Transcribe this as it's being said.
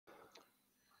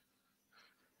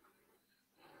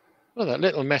Well, that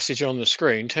little message on the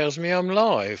screen tells me I'm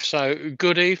live. So,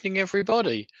 good evening,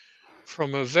 everybody,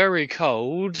 from a very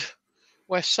cold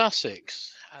West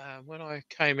Sussex. When I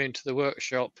came into the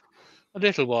workshop a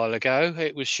little while ago,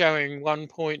 it was showing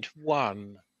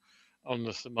 1.1 on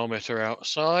the thermometer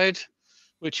outside,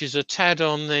 which is a tad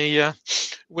on the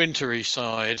wintry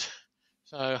side.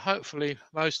 So, hopefully,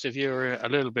 most of you are a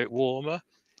little bit warmer.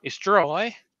 It's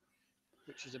dry,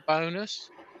 which is a bonus.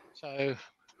 So,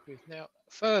 without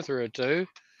further ado,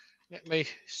 let me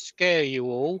scare you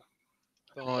all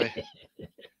by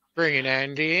bringing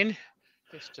Andy in,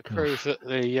 just to God, prove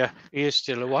that he is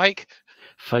still awake.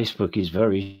 Facebook is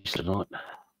very slow tonight.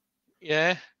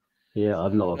 Yeah. Yeah,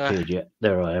 I've not So, appeared yet.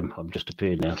 There I am. I've just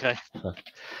appeared now. okay. So,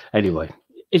 anyway,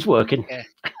 it's working. Yeah.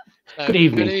 Good So, good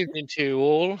evening. evening to you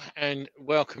all, and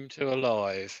welcome to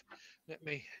Alive. Let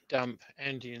me dump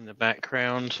Andy in the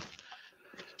background.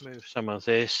 Let's move some of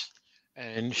this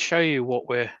and show you what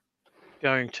we're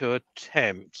going to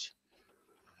attempt.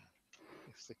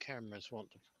 If the cameras want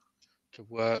to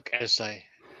work as they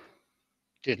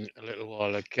didn't a little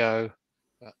while ago,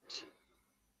 but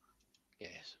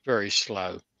yes, very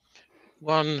slow.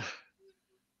 One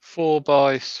 4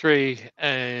 by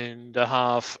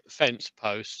 3.5 fence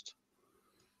post.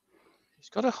 It's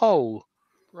got a hole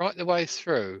right the way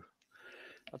through,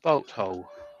 a bolt hole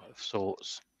of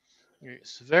sorts.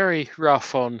 It's very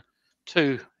rough on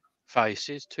two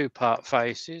faces, two-part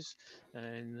faces,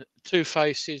 and two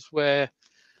faces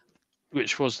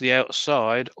which was the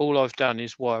outside. All I've done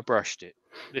is wire brushed it,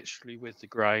 literally with the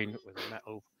grain, with a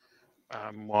metal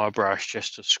wire brush,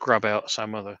 just to scrub out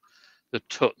some of the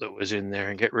soot that was in there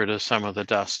and get rid of some of the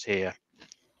dust here.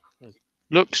 It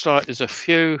looks like there's a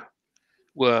few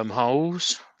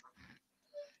wormholes,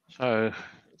 so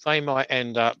they might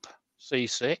end up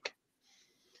seasick.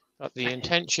 But the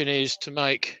intention is to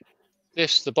make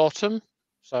this the bottom,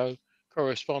 so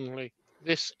correspondingly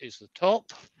this is the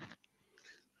top.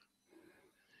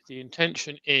 The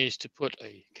intention is to put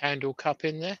a candle cup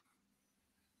in there,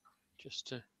 just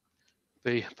to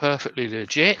be perfectly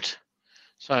legit.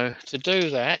 So to do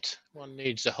that, one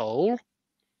needs a hole.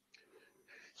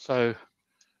 So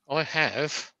I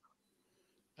have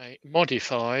a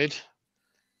modified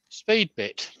speed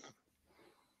bit.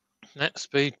 That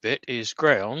speed bit is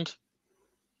ground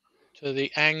to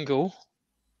the angle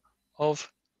of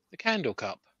the candle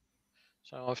cup.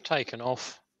 So I've taken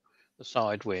off the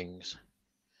side wings.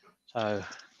 So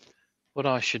what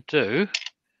I should do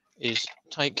is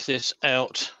take this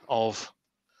out of,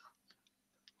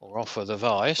 or off of the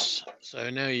vise. So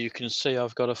now you can see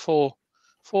I've got a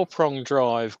four-prong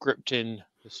drive gripped in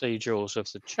the C-jaws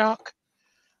of the chuck.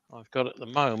 I've got at the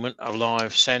moment a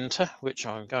live center, which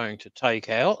I'm going to take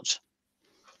out.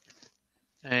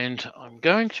 And I'm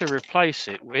going to replace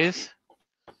it with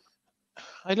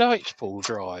a light pull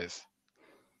drive.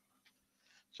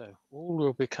 So all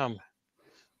will become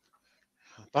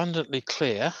abundantly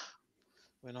clear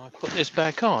when I put this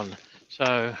back on.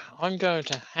 So I'm going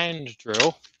to hand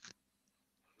drill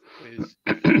with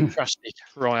trusty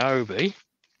Ryobi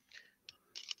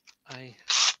a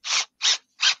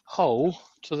hole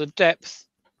to the depth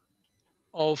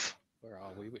of, where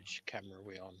are we? Which camera are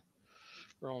we on?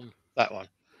 We're on that one.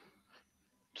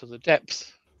 To the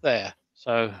depth there.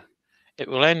 So it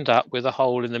will end up with a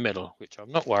hole in the middle, which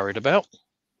I'm not worried about.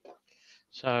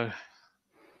 So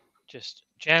just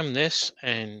jam this,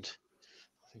 and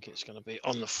I think it's going to be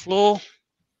on the floor.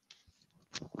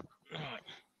 Right.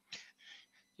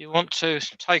 You want to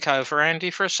take over, Andy,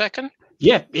 for a second?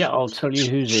 Yeah, I'll tell you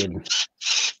who's in.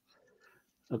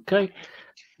 Okay.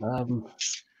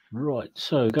 Right,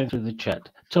 so going through the chat.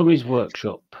 Tommy's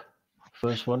Workshop.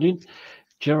 First one in.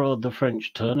 Gerard the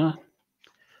French Turner.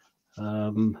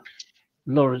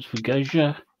 Lawrence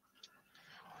Fugasia.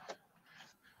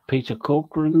 Peter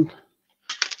Corcoran.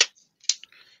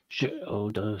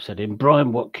 Said in.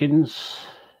 Brian Watkins.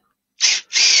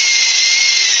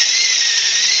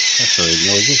 That's very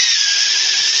noisy.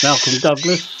 Malcolm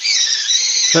Douglas.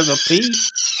 Trevor P.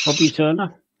 Bobby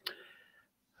Turner.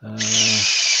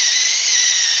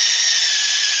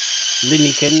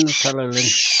 Linny Kens. Hello, Lynn.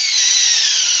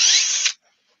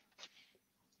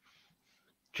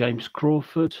 James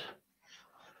Crawford.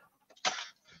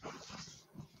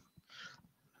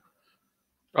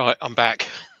 Right, I'm back.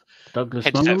 Douglas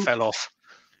Headset Munham. fell off.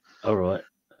 All right.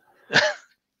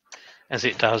 As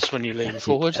it does when you lean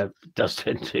forward. It does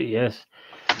tend to, yes.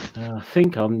 I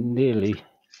think I'm nearly...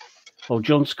 Oh,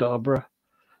 John Scarborough.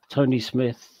 Tony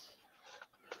Smith.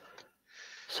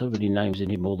 So many names in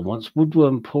here more than once.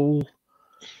 Woodworm Paul.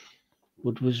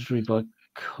 Wood Wizardry by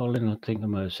Colin, I think I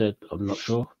might have said. I'm not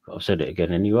sure. I've said it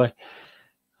again anyway.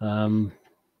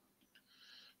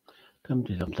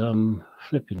 Dum-de-dum-dum,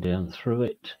 flipping down through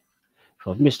it. If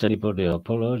I've missed anybody, I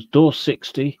apologise. Door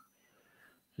 60.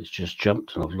 It's just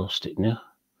jumped and I've lost it now.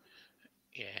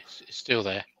 Yes, it's still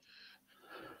there.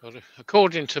 Well,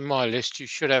 according to my list, you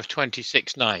should have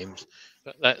 26 names,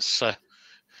 but that's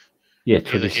Yeah,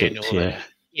 neither here 26, nor yeah. there.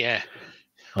 Yeah,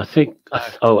 I think,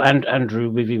 and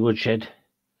Andrew Wivy Woodshed.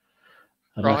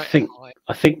 And right.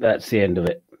 I think that's the end of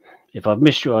it. If I've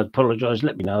missed you, I apologise.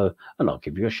 Let me know and I'll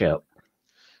give you a shout.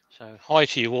 So hi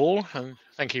to you all and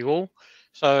thank you all.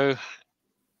 So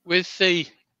with the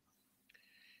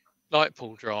light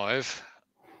pool drive,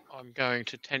 I'm going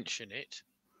to tension it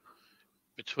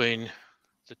between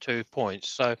the 2 points.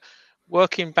 So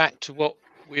working back to what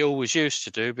we always used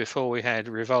to do before we had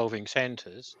revolving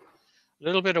centres, a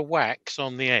little bit of wax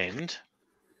on the end,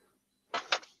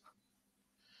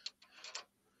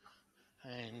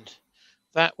 and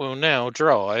that will now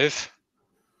drive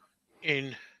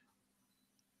in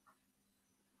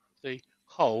the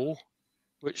hole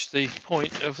which the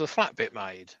point of the flat bit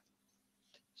made.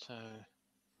 So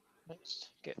let's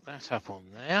get that up on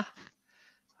there.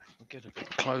 I can get a bit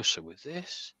closer with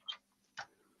this.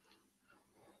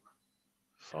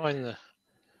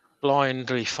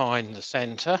 Blindly find the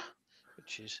centre,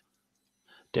 which is...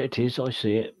 There it is, I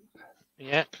see it.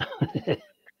 Yeah.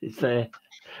 It's there.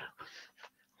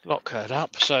 Lock that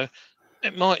up, so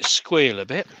it might squeal a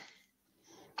bit.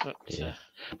 But, yeah.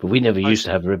 But we never used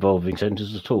to have revolving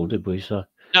centres at all, did we? So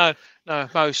no,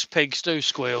 most pigs do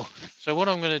squeal. So what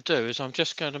I'm going to do is I'm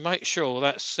just going to make sure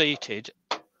that's seated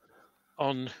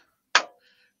on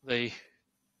the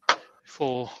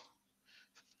 4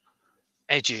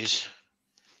 edges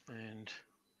and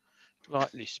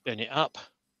lightly spin it up.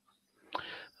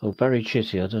 Oh, Barry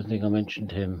Chitty, I don't think I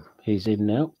mentioned him. He's in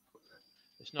now.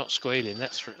 It's not squealing,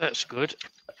 that's good.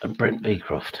 And Brent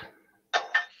Beecroft.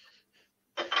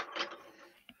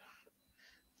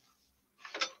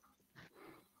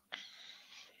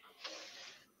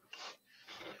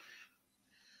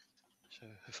 So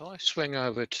if I swing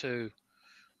over to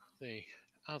the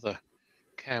other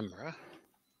camera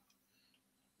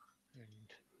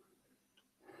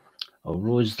and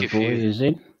Roy's the boy is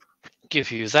in.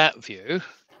 Give you that view,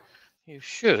 you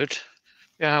should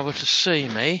be able to see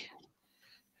me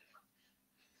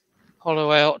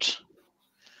hollow out.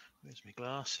 Where's my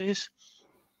glasses?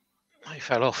 They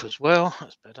fell off as well.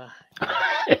 That's better.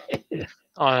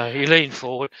 I know, you lean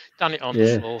forward, done it on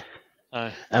the floor.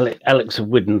 So. Alex of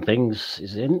Wooden Things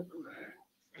is in.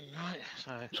 Right,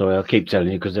 so. Sorry, I'll keep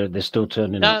telling you because they're still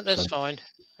turning up. No, that's fine.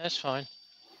 That's fine.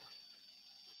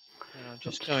 I'm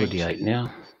just going 28 to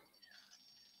now.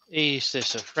 Ease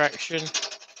this a fraction.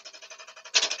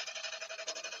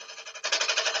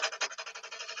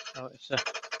 Oh,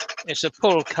 it's a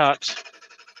pull cut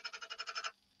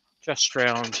just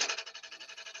round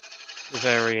the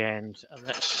very end, and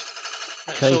that's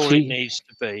Katie, all it needs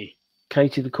to be.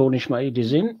 Katie, the Cornish maid,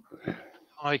 is in.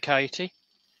 Hi, Katie.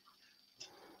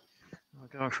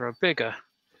 We're going for a bigger,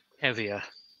 heavier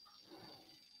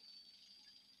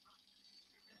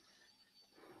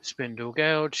spindle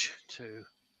gouge to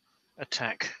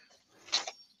attack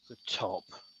the top,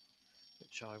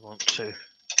 which I want to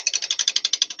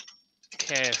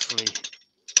carefully.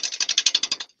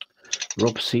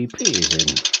 Rob CP is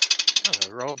in.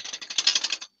 Hello, Rob.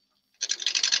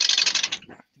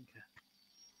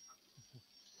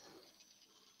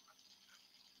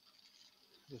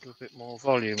 A little bit more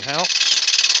volume helps.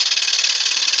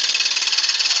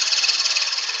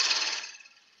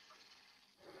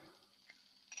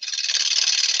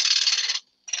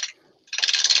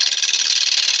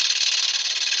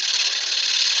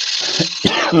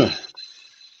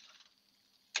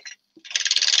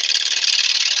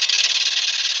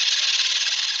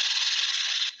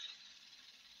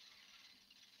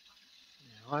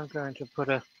 I'm going to put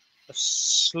a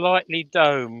slightly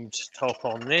domed top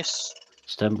on this.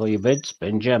 Stand by your beds.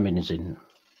 Benjamin is in.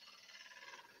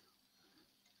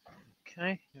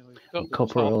 Okay, we've got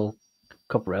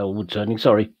Copper L wood turning.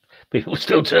 Sorry, people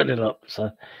still turning up.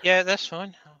 So yeah, that's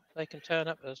fine. They can turn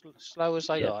up as slow as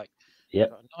they like. Yeah.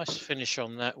 Got a nice finish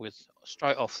on that with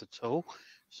straight off the tool.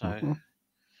 So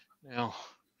now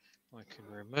I can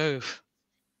remove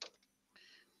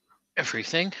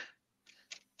everything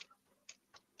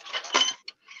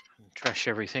and trash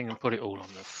everything and put it all on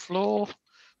the floor.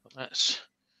 But that's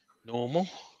normal.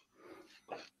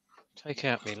 Take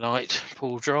out my light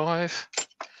pull drive,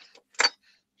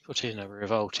 put in a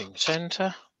revolting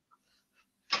centre,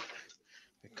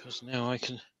 because now I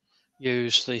can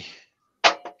use the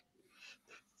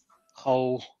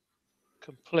whole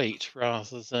complete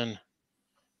rather than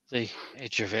the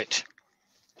edge of it,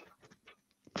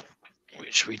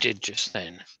 which we did just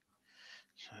then.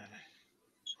 So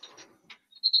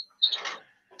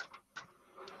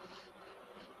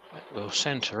that will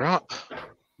centre up.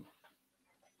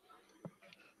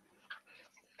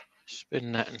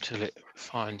 Spin that until it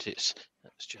finds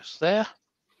that's just there.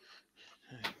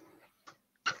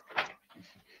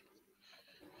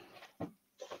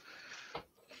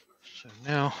 So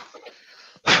now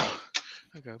I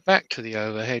go back to the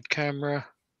overhead camera,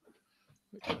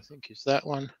 which I think is that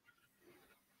one.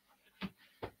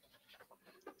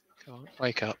 Come on,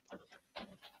 wake up.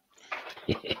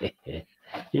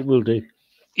 It will do.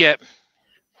 Yep,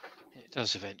 it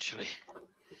does eventually.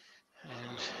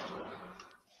 And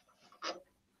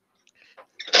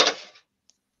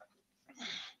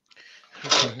we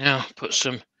can now put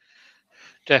some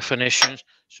definitions,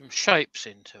 some shapes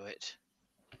into it.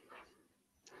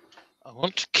 I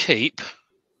want to keep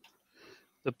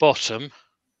the bottom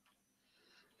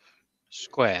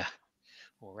square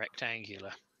or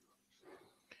rectangular,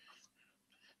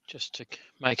 just to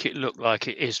make it look like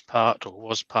it is part or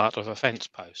was part of a fence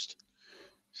post.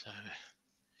 So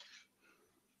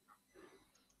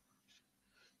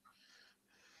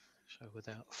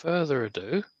without further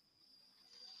ado,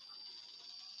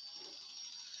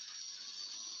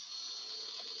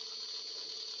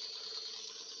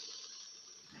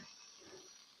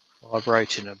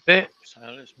 vibrating a bit, so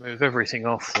let's move everything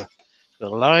off the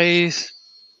lathe.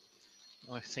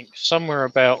 I think somewhere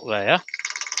about there.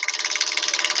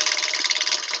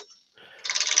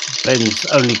 Ben's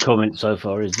only comment so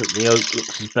far is that the oak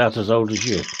looks about as old as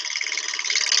you.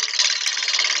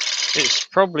 It's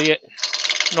probably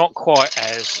not quite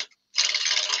as.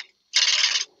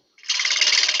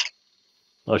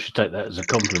 I should take that as a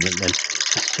compliment then.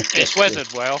 It's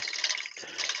weathered well.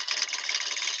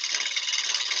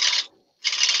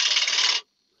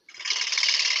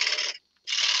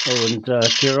 Oh, and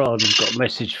Gerard has got a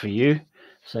message for you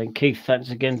saying, Keith, thanks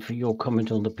again for your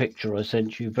comment on the picture I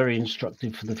sent you. Very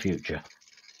instructive for the future.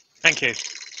 Thank you.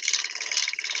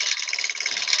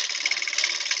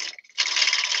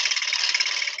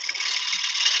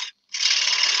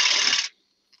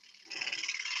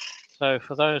 So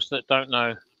for those that don't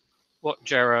know what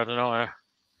Gerard and I are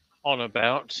on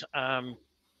about,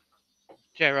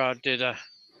 Gerard did a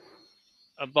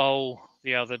bowl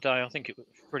the other day. I think it was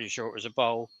pretty sure it was a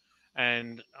bowl,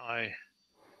 and I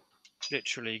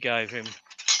literally gave him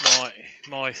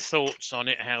my thoughts on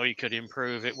it, how he could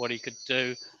improve it, what he could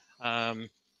do,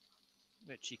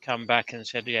 which he come back and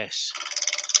said yes,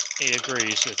 he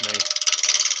agrees with me.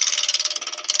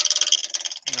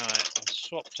 Right, I've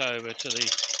swapped over to the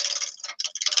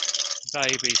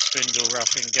baby spindle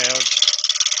roughing gouge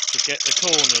to get the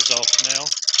corners off now.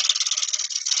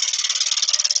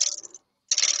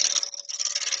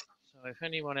 So if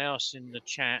anyone else in the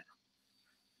chat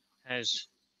has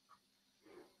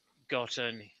got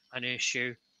an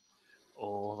issue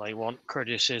or they want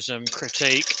criticism,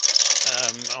 critique,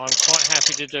 I'm quite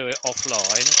happy to do it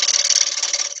offline.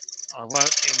 I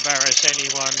won't embarrass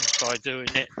anyone by doing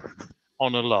it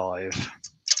on a live.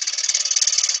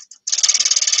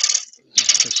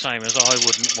 It's the same as I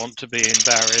wouldn't want to be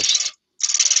embarrassed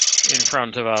in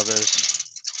front of others.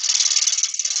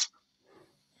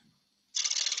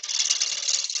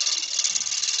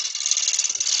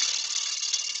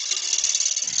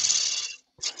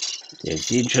 Yeah, it's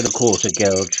the 1.25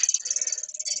 gouge,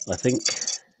 I think.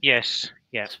 Yes,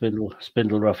 yeah.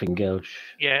 Spindle roughing gouge.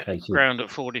 Yeah, Katie. ground at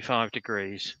 45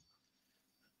 degrees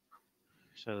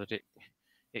so that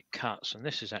it cuts, and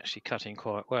this is actually cutting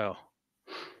quite well.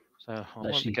 So I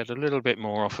want to get a little bit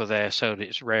more off of there so that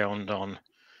it's round on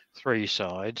 3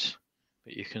 sides,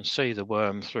 but you can see the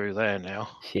worm through there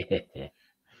now. Yeah.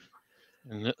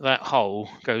 And that hole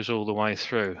goes all the way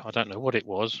through. I don't know what it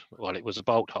was. Well, it was a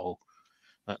bolt hole.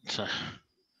 But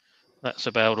that's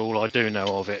about all I do know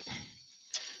of it.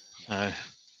 So,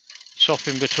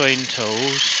 swapping between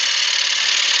tools.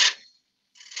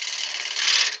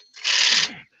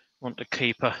 Want to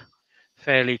keep a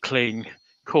fairly clean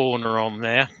corner on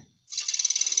there.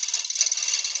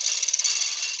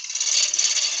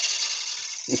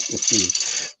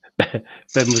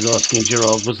 Ben was asking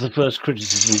Gerard, was the first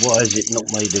criticism, why is it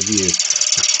not made of you?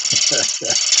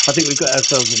 I think we've got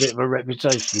ourselves a bit of a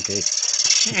reputation, Keith.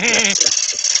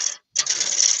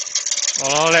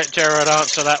 Well, I'll let Gerard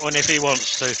answer that one if he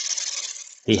wants to.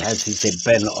 He said,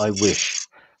 Ben, I wish.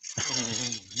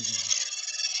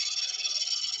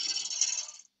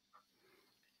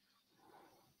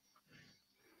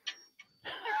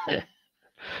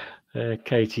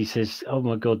 Katie says, oh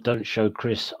my God, don't show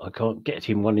Chris. I can't get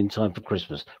him one in time for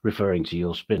Christmas, referring to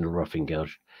your spindle roughing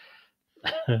gouge.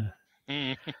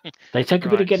 They take a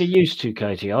bit of Right. getting used to,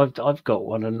 Katie. I've got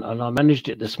one, and I managed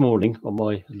it this morning on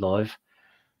my live.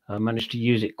 I managed to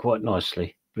use it quite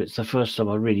nicely, but it's the first time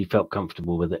I really felt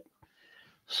comfortable with it.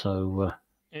 So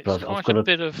It's but quite got a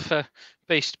bit of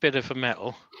beast bit of a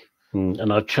metal.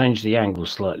 And I've changed the angle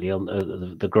slightly on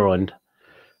the grind.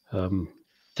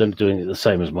 Doing it the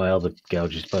same as my other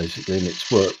gouges basically, and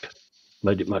it's worked.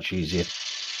 Made it much easier.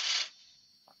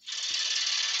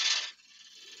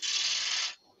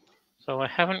 So I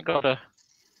haven't got a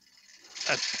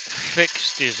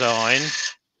fixed design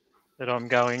that I'm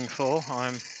going for.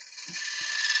 I'm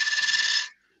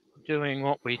doing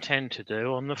what we tend to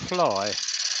do on the fly.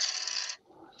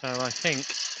 So I think,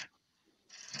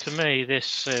 to me, this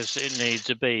says it needs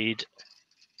a bead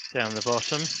down the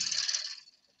bottom.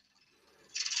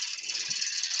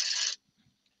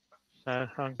 So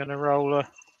I'm going to roll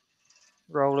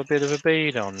a bit of a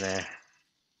bead on there.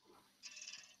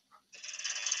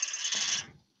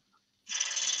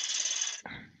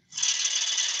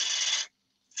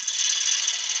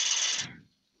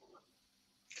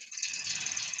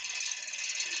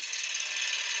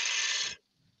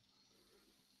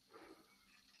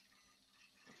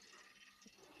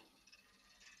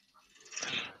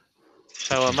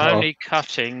 So I'm only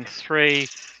cutting 3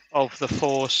 of the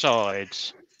 4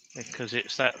 sides because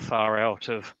it's that far out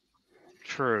of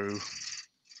true.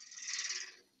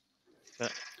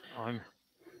 But I'm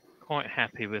quite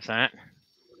happy with that.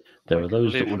 There are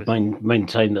those that would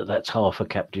maintain that that's half a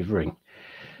captive ring.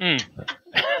 And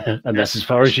that's as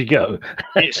far as you go.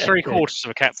 It's 3/4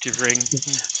 of a captive ring.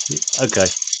 Okay.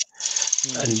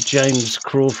 And James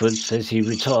Crawford says he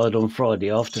retired on Friday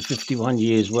after 51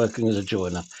 years working as a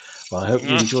joiner. Well, I hope you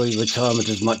enjoy your retirement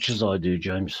as much as I do,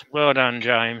 James. Well done,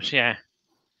 James. Yeah.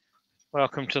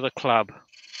 Welcome to the club.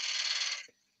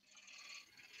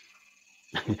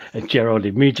 And Gerard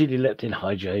immediately leapt in.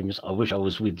 Hi, James. I wish I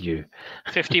was with you.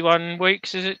 51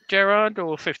 weeks, is it, Gerard,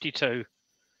 or 52?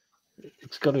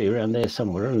 It's got to be around there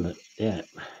somewhere, isn't it? Yeah.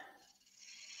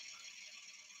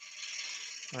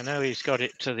 I know he's got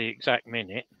it to the exact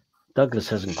minute. Douglas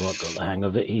hasn't quite got the hang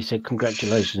of it. He said,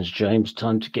 "Congratulations, James.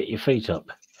 Time to get your feet up."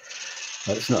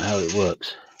 That's not how it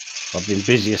works. I've been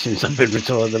busier since I've been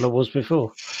retired than I was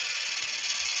before.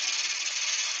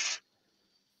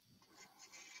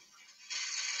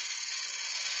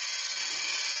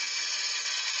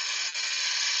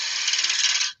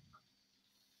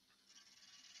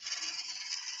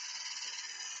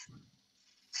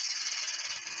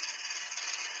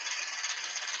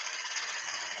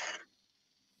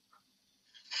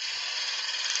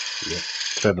 Yeah,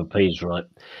 Trevor P's right.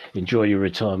 Enjoy your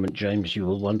retirement, James. You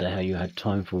will wonder how you had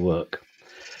time for work.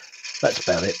 That's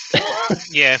about it.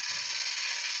 Yeah.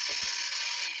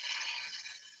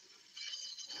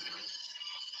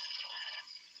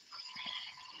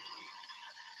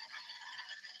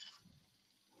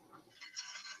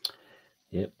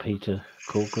 Yeah, Peter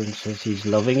Corcoran says he's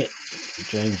loving it.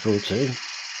 James will too.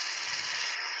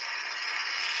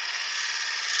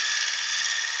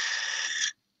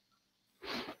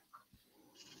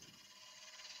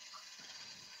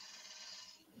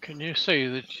 Can you see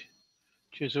the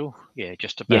chisel? Yeah,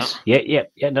 just about. Yes,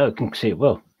 yeah. No, I can see it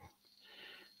well.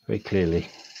 Very clearly.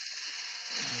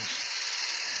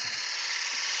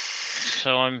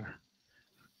 So I'm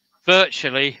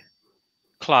virtually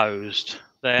closed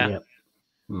there. Yep.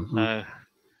 Mm-hmm.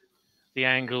 The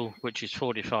angle, which is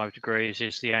 45 degrees,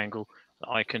 is the angle that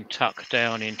I can tuck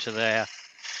down into there.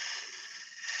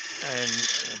 And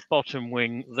the bottom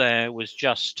wing there was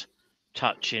just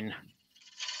touching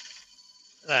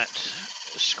that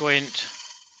squint.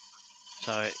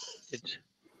 So it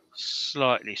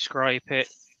slightly scrape it,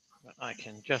 but I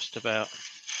can just about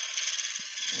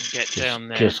get down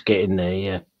there. Just get in there,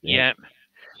 yeah. Yep.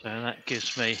 So that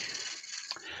gives me...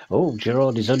 Oh,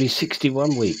 Gerard is only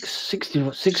 61 weeks.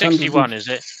 61, is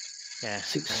it? Yeah.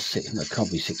 That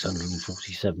can't be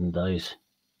 647 days.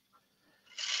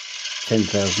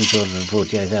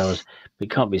 10,248 hours.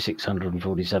 It can't be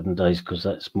 647 days because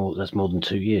that's more than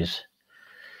 2 years.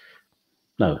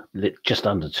 No, just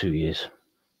under 2 years,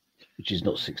 which is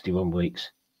not 61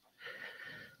 weeks.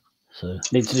 So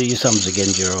need to do your sums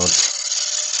again, Gerard.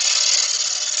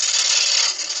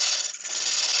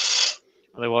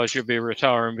 Otherwise, you'll be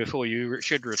retiring before you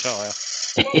should retire.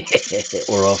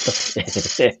 Or after.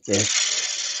 Yeah.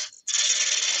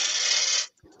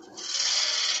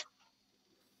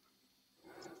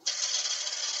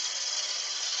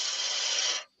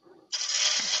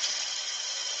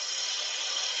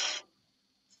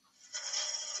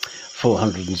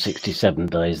 $467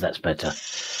 days. That's better.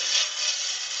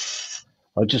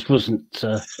 I just wasn't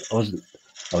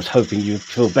I was hoping you'd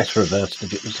feel better about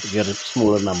it if you had a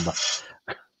smaller number.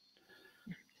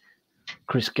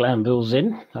 Chris Glanville's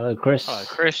in. Hello, Chris. Hello,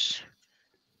 Chris.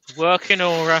 Working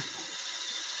or at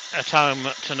home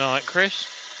tonight, Chris?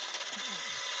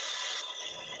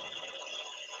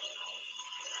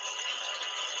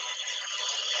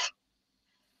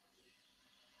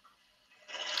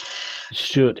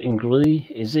 Stuart Ingley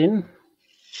is in.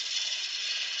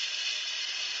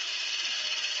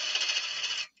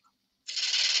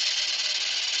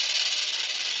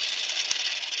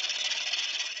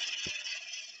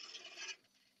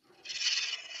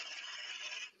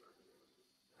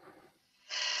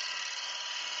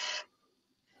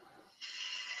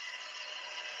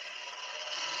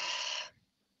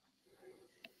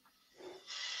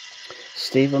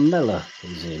 Stephen Miller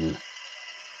is in.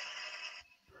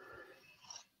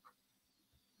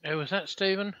 Who was that,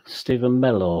 Stephen? Stephen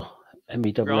Mellor,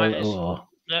 M-E-L-L-O-R.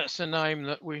 That's the name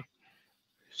that we've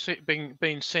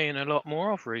been seeing a lot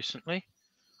more of recently.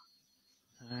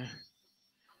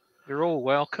 You're all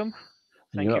welcome.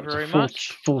 Thank you very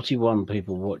much. 41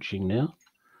 people watching now.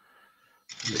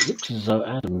 It looks as though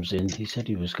Adam's in. He said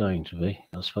he was going to be.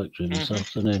 I spoke to him this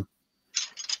afternoon.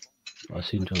 I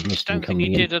seem to have missed him coming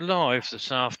in. He did a live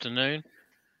this afternoon.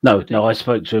 No, I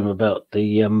spoke to him about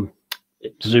the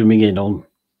zooming in on.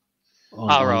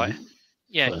 Right.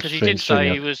 Yeah, because he did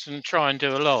say he was try and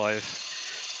do a live.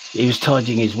 He was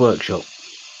tidying his workshop.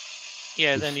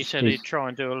 Yeah, then he said he'd try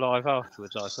and do a live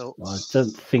afterwards, I thought. I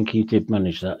don't think he did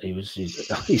manage that.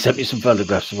 He sent me some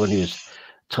photographs of when he was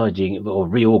tidying or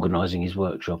reorganising his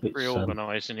workshop.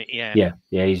 Reorganising it, yeah.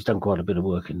 Yeah, he's done quite a bit of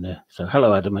work in there. So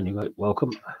hello, Adam, anyway,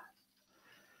 welcome.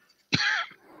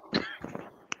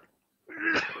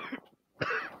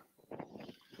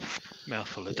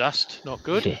 Mouthful of dust, not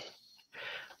good. Yeah.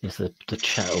 Yes, the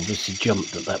chat obviously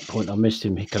jumped at that point. I missed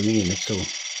him coming in at all.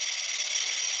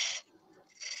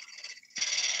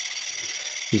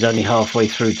 He's only halfway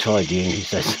through tidying, he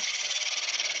says.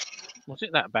 Was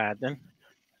it that bad then?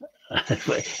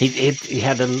 he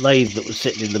had a lathe that was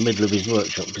sitting in the middle of his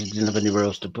workshop because he didn't have anywhere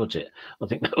else to put it. I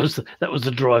think that was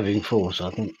the driving force,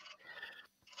 I think.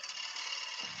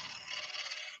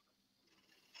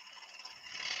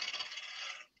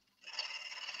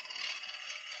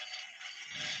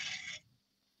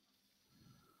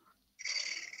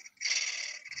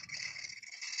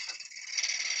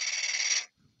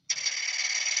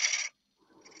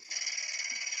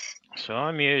 So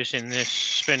I'm using this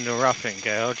spindle roughing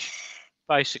gouge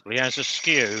basically as a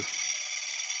skew.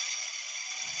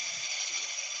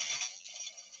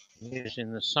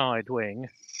 Using the side wing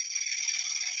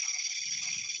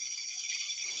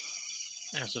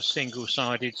as a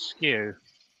single-sided skew.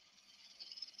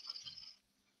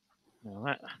 Now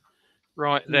that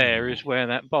right there is where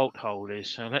that bolt hole is.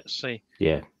 So let's see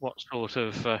what sort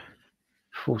of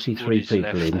 43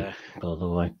 people in there. By the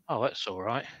way. Oh, that's all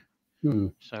right.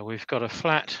 So we've got a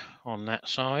flat on that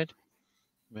side.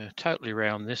 We're totally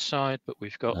round this side, but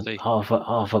we've got and the half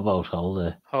a bolt hole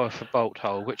there. Half a bolt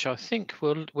hole, which I think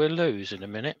we'll lose in a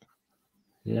minute.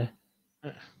 Yeah.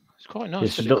 It's quite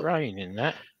nice bit of grain in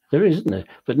that. There is, isn't there?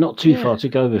 But not too far to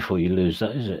go before you lose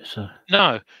that, is it? So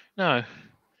No. I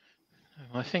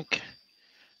think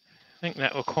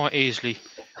that will quite easily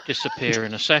disappear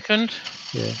in a second.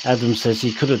 Yeah. Adam says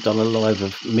he could have done a live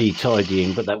of me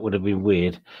tidying, but that would have been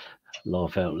weird.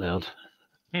 Laugh out loud.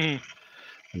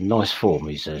 Nice form,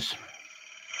 he says.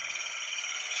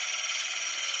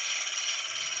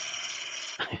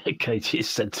 Katie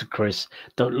said to Chris,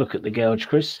 "Don't look at the gouge,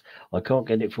 Chris. I can't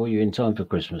get it for you in time for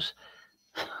Christmas."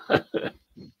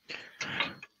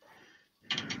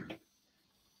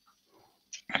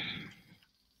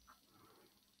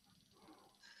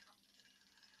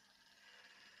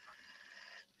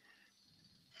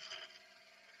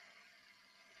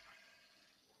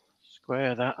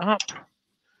 Square that up.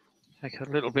 Take a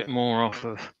little bit more off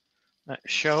of that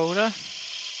shoulder.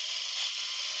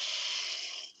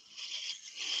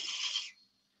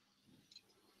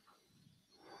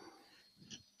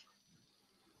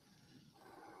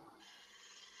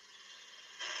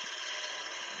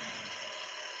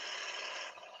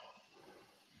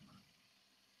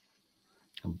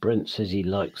 And Brent says he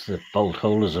likes the bolt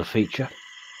hole as a feature.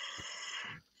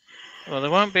 Well, there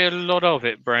won't be a lot of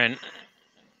it, Brent.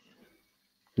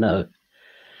 No.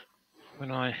 When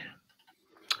I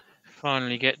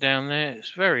finally get down there,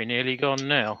 it's very nearly gone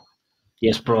now.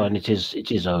 Yes, Brian, it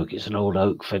is oak. It's an old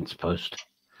oak fence post.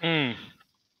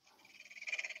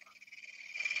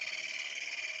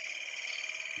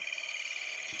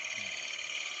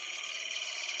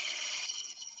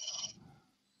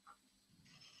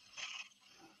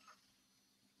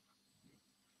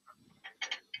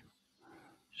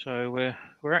 So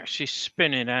we're actually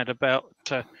spinning at about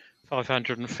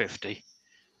 550.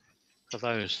 For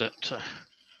those that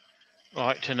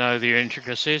like to know the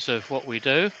intricacies of what we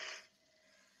do.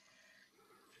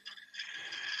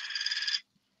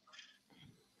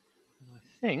 I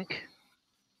think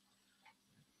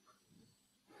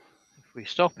if we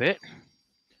stop it,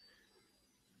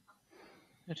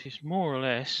 it is more or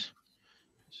less.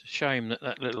 It's a shame that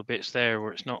that little bit's there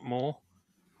where it's not more.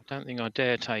 I don't think I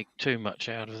dare take too much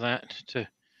out of that.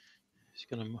 It's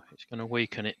gonna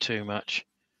weaken it too much.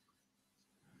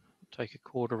 Take a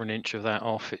quarter of an inch of that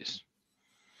off. It's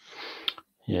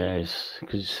Yeah, it's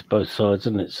because it's both sides,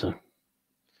 isn't it? So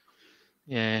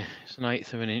yeah, it's an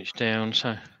eighth of an inch down.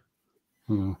 So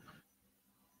hmm. do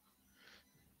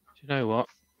you know what?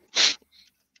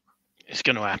 It's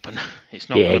going to happen. It's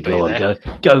not Yeah, going to be go on, there.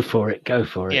 go for it, go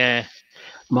for it. Yeah.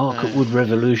 Mark at Wood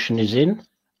Revolution is in.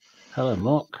 Hello,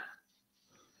 Mark.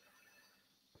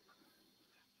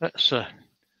 That's a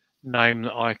name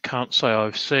that I can't say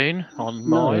I've seen on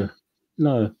No, mine.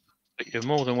 no, But you're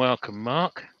more than welcome,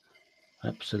 Mark.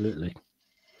 absolutely.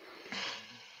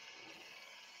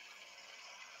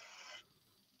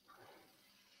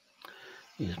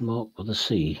 Is Mark with a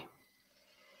C?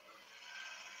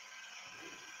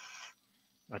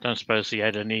 I don't suppose he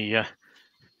had any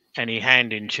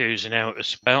hand in choosing how it was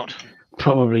spelt.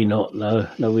 Probably not. No,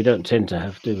 no, we don't tend to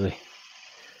have, do we?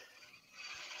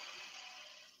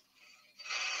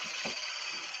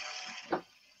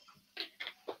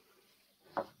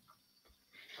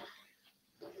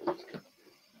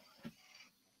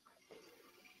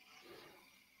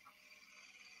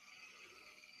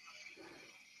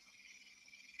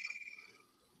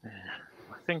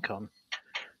 I think I'm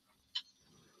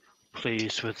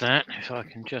pleased with that. If I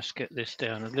can just get this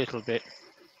down a little bit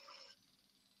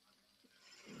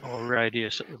more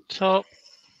radius at the top.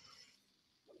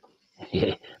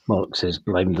 Yeah, Mark says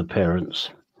blame the parents.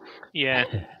 Yeah,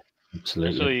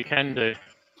 Absolutely. that's all you can do.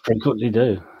 Frequently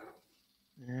do.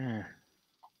 Yeah.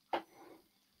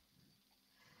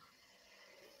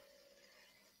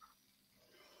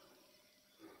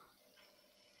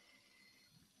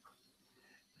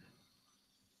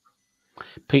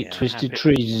 Pete Yeah, Twisted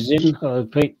Trees is in. Hello,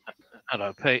 Pete.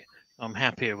 Hello, Pete. I'm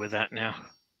happier with that now.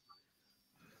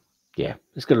 Yeah,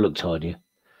 it's going to look tidier.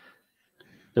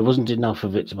 There wasn't enough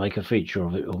of it to make a feature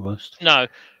of it, almost. No.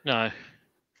 It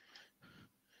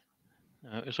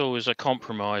was always a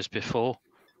compromise before,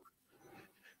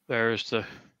 whereas the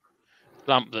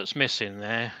lump that's missing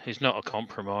there is not a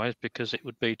compromise because it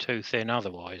would be too thin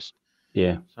otherwise.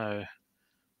 Yeah. So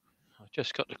I've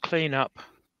just got to clean up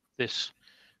this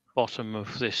bottom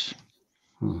of this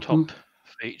top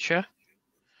feature.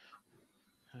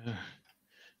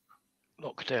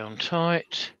 Lock down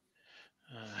tight.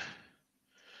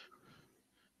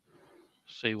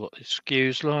 See what this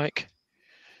skew's like.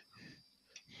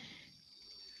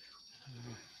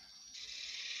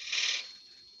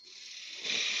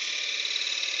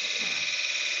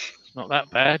 It's not that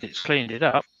bad. It's cleaned it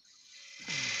up.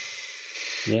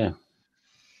 Yeah.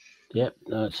 Yep.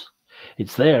 No,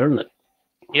 it's there, isn't it?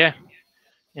 Yeah.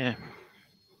 Yeah.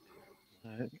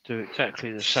 Do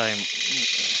exactly the same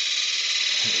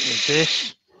with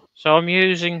this. So I'm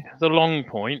using the long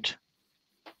point,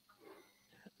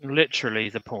 literally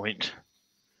the point.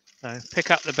 So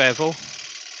pick up the bevel and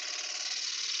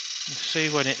see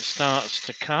when it starts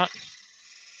to cut.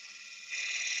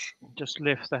 Just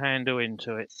lift the handle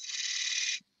into it.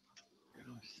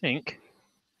 I think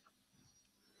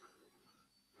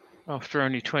after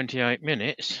only 28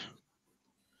 minutes,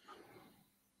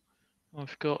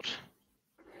 I've got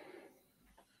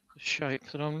the shape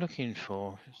that I'm looking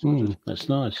for. That's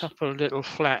nice. A couple of little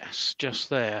flats just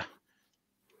there.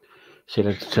 So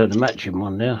you'll have to turn the matching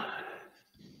one now.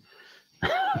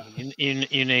 You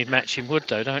need matching wood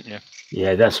though, don't you?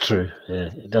 Yeah, that's true. Yeah,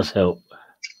 it does help.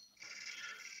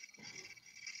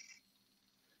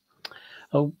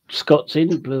 Oh, Scott's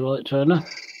in, Blue Light Turner.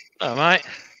 Oh, mate.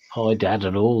 Hi, Dad,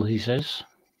 and all, he says.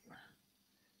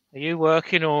 Are you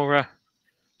working or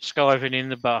skiving in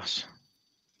the bus?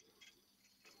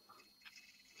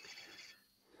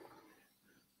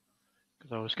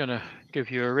 Because I was going to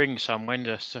give you a ring somewhere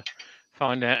just to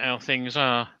find out how things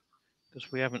are,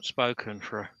 because we haven't spoken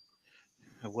for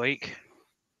a week.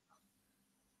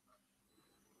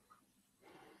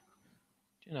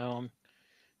 You know,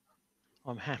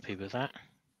 I'm happy with that.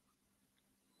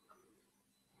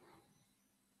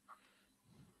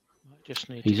 I just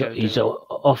need to go He's down.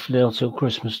 off now till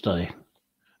Christmas Day.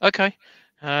 Okay.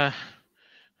 I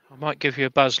might give you a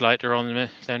buzz later on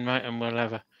then, mate, and we'll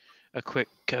have a quick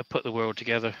put the world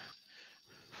together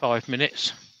 5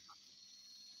 minutes.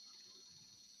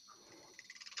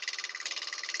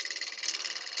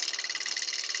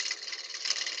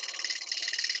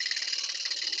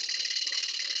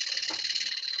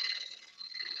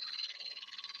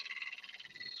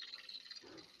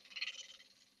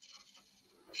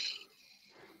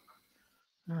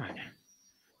 Right.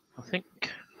 I think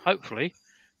hopefully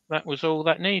that was all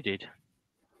that needed.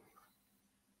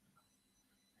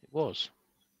 It was.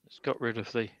 It's got rid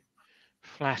of the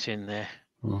flat in there.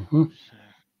 Mm-hmm.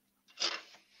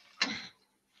 So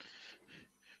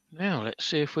now let's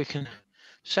see if we can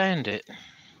sand it.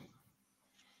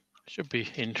 Should be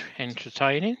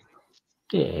entertaining.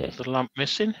 Yeah. The lump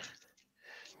missing.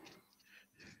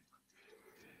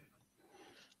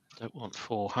 Don't want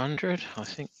 400. I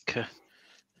think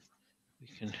we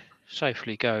can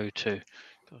safely go to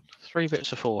 3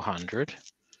 bits of 400.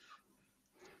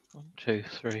 1, 2,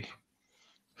 3,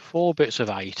 4 bits of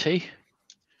 80.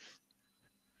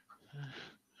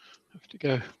 Have to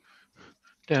go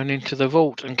down into the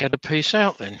vault and get a piece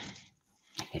out then.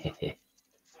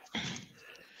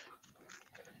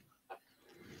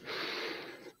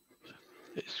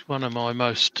 It's one of my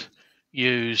most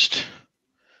used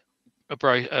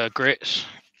grits.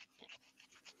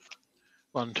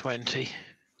 120.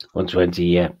 120,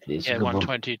 yeah. It's a Yeah, good one.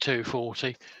 120,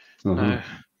 240. Mhm.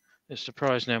 It's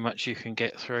surprising how much you can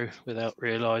get through without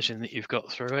realising that you've got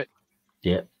through it.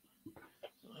 Yeah.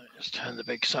 Let's turn the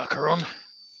big sucker on.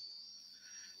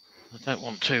 I don't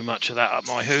want too much of that up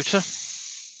my hooter,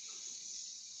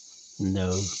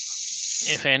 No.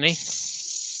 if any.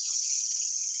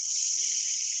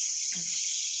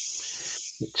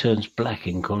 It turns black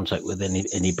in contact with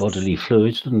any bodily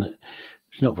fluids, doesn't it?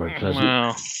 It's not very pleasant.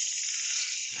 Well,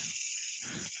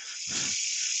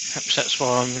 perhaps that's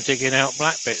why I'm digging out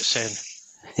black bits then.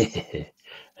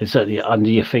 And certainly under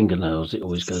your fingernails, it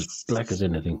always goes black as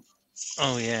anything.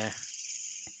 Oh, yeah.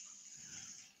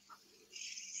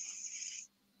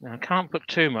 Now, I can't put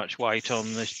too much weight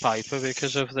on this paper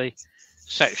because of the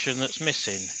section that's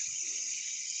missing.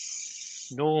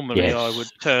 Normally, Yes. I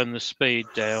would turn the speed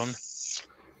down.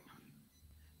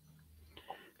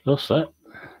 Lost that.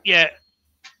 Yeah,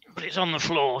 but it's on the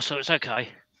floor, so it's okay.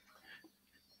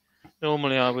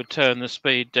 Normally, I would turn the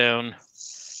speed down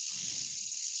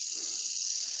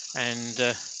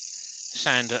and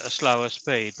sand at a slower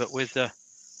speed, but with the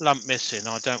lump missing,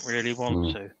 I don't really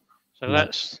want to. So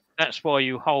No. that's why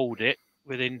you hold it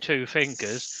within 2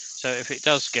 fingers. So if it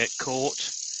does get caught,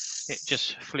 it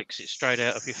just flicks it straight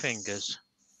out of your fingers,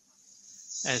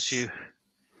 as you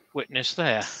witness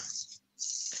there.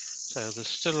 So there's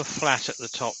still a flat at the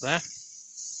top there.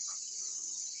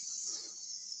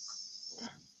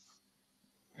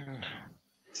 And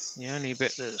the only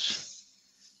bit that's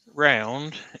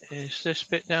round is this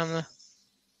bit down the,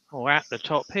 or at the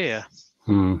top here.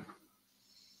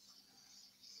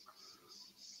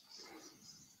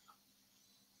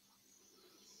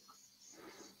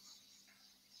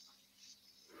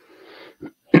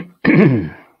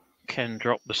 Can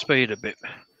drop the speed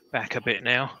back a bit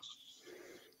now.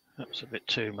 That's a bit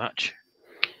too much.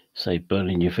 Say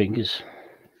burning your fingers.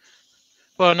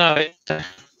 Well, no, it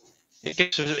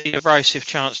gives an abrasive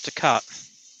chance to cut.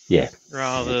 Yeah.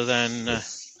 Rather than.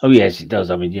 Oh yes, it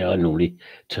does. I mean, yeah, I normally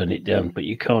turn it down, but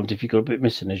you can't if you've got a bit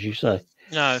missing, as you say.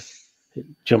 No. It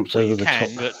jumps over the top.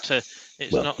 But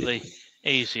it's not the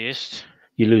easiest.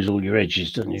 You lose all your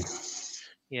edges, don't you?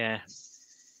 Yeah.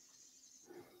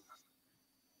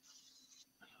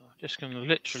 I'm just going to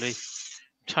literally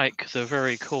take the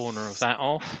very corner of that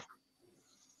off.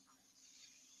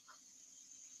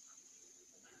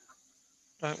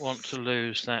 Don't want to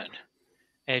lose that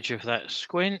edge of that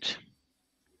squint.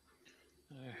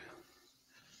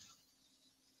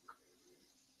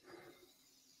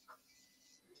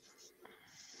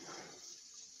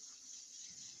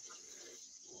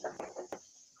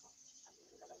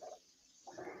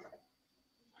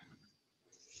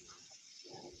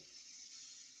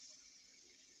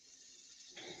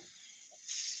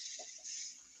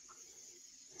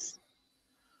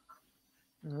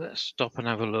 Let's stop and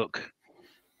have a look.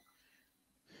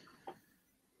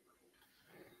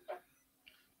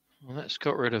 Well, that's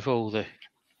got rid of all the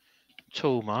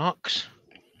tool marks.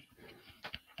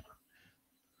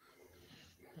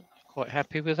 Quite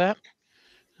happy with that.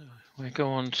 We go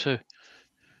on to a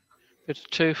bit of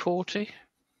 240,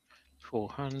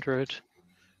 400,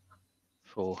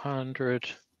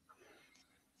 400,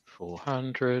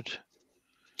 400.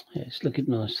 Yeah, it's looking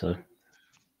nice though.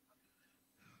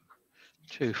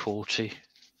 240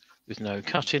 with no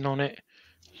cutting on it.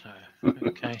 So,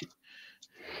 okay.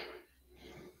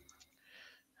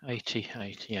 80,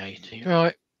 80, 80.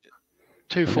 Right.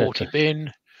 240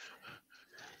 bin.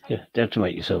 Yeah, you have to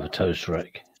make yourself a toast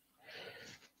rack.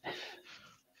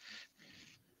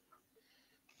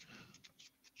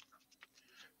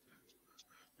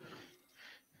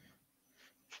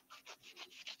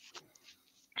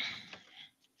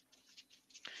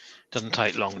 Doesn't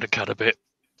take long to cut a bit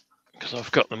because because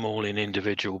I've got them all in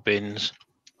individual bins.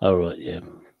 All right, yeah.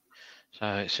 So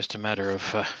it's just a matter of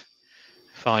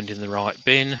finding the right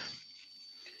bin.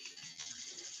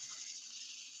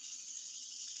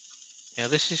 Now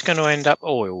this is going to end up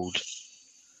oiled,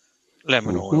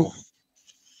 lemon oil.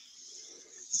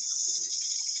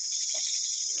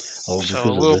 Oh, So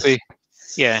I will be,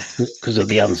 yeah. Because of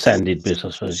the unsanded bit, I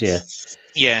suppose. Yeah.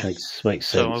 Yeah. Makes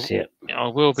sense. So I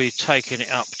will be taking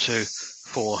it up to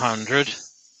 400.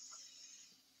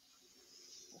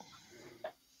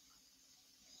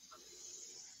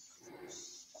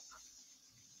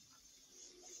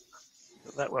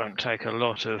 But that won't take a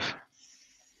lot of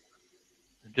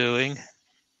doing. It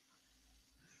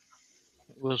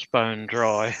was bone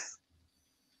dry.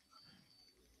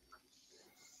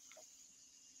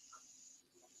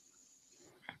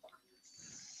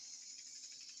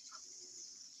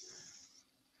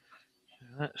 So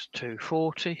that's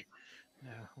 240.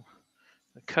 Now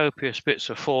the copious bits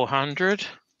are 400.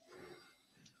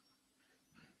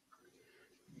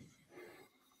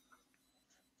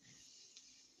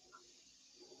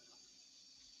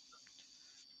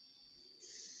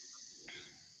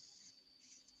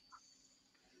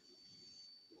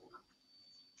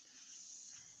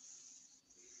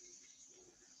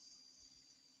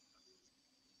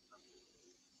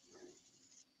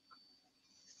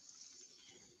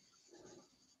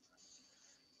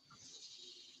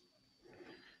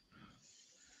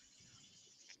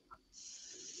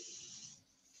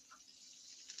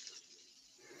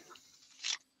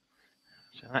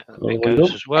 So that bit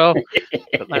goes as well,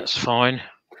 but that's fine.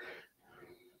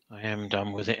 I am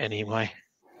done with it anyway.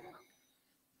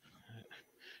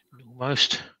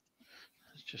 Almost.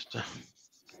 It's just a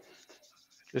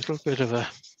little bit of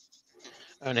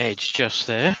an edge just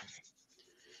there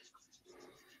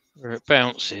where it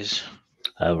bounces.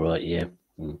 Oh, right, yeah.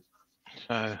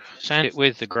 So sand it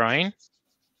with the grain.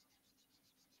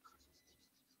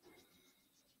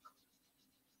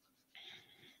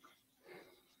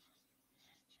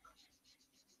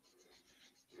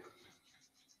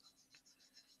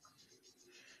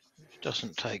 Which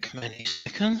doesn't take many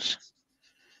seconds.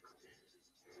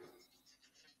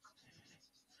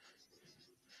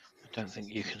 I don't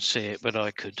think you can see it, but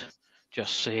I could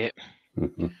just see it.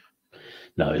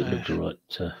 No, it looked all right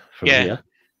from here.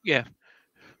 Yeah.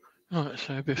 Right,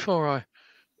 so before I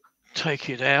take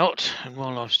it out, and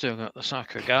while I've still got the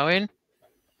sucker going,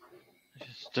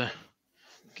 just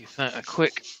give that a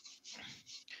quick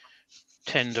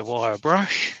tender wire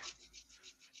brush.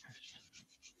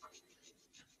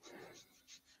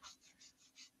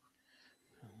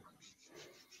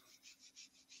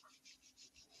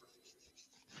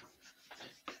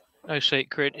 No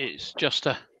secret, it's just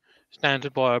a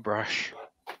standard wire brush.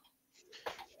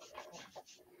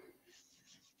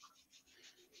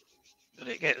 But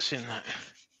it gets in that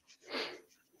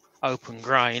open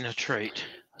grain a treat.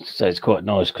 So it's quite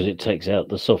nice because it takes out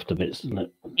the softer bits, doesn't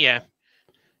it? Yeah.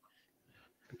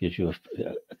 It gives you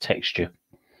a texture.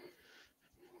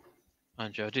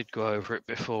 Mind you, I did go over it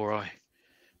before I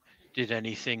did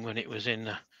anything when it was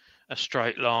in a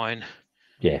straight line.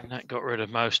 Yeah. And that got rid of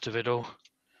most of it all.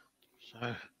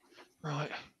 So,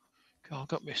 right. God, I've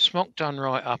got my smock done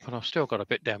right up and I've still got a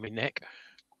bit down my neck.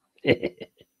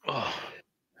 Oh.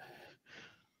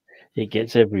 It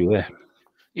gets everywhere.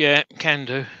 Yeah, can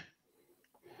do.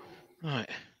 Right.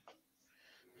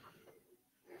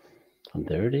 And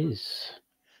there it is.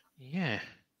 Yeah.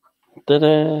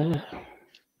 Ta-da!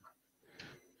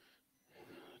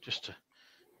 Just a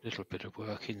little bit of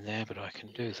work in there, but I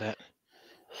can do that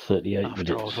 38 after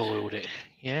minutes. I've oiled it.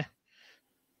 Yeah.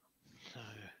 So,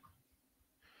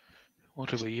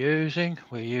 what are we using?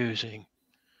 We're using,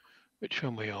 which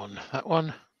one are we on? That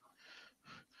one.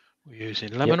 We're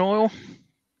using lemon oil.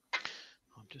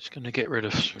 I'm just going to get rid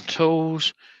of some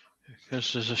tools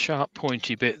because there's a sharp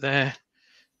pointy bit there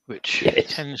which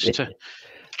tends to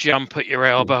jump at your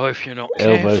elbow if you're not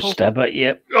careful. Elbow stabber,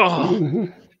 yep. Oh,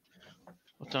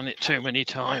 I've done it too many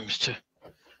times to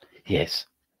Yes.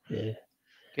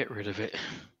 get rid of it.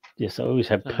 Yes, I always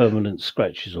have permanent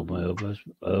scratches on my elbows,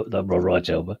 my right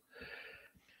elbow.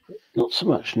 Not so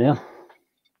much now.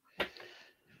 So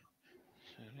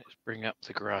let's bring up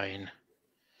the grain.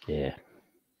 Yeah.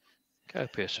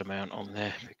 Copious amount on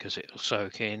there because it'll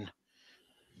soak in.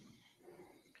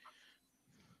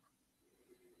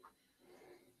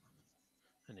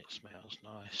 And it smells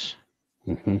nice.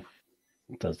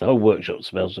 It does. The whole workshop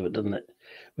smells of it, doesn't it?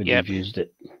 When you've used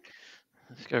it.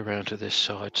 Let's go around to this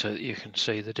side so that you can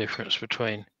see the difference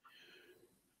between.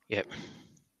 Yep.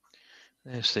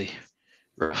 There's the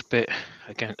rough bit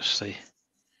against the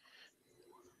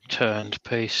turned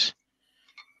piece.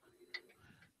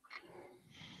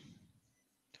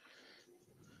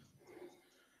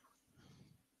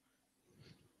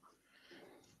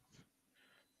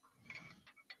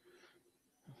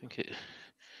 think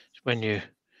it's when you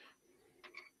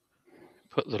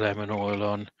put the lemon oil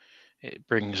on, it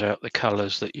brings out the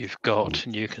colours that you've got,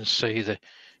 and you can see the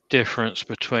difference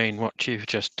between what you've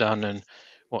just done and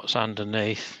what's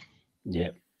underneath. Yeah.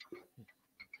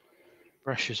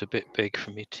 Brush is a bit big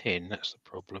for me tin, that's the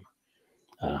problem.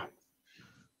 Ah.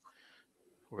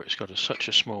 Where it's got such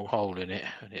a small hole in it,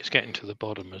 and it's getting to the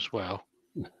bottom as well.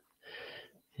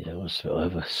 Yeah, I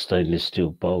have a stainless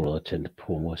steel bowl I tend to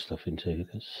pour my stuff into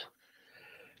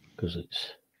because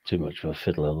it's too much of a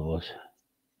fiddle otherwise.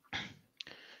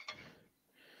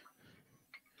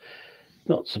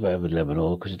 Not so bad with lemon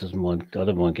oil because it doesn't mind. I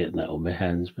don't mind getting that on my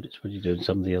hands, but it's when you're doing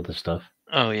some of the other stuff.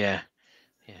 Oh yeah,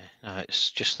 yeah. No,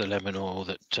 it's just the lemon oil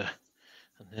that,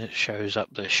 and it shows up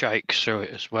the shakes through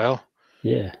it as well.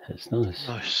 Yeah, that's nice.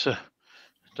 Nice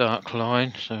dark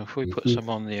line. So if we put some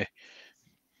on the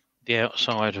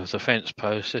outside of the fence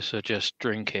post, this will just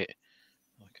drink it.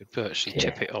 I could virtually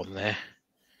tip it on there.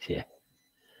 Yeah.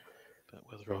 But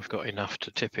whether I've got enough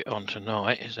to tip it on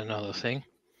tonight is another thing.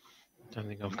 Don't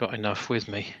think I've got enough with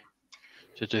me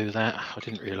to do that. I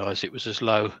didn't realise it was as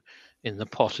low in the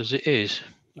pot as it is.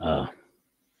 Ah.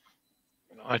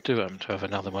 I do happen to have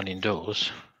another one indoors.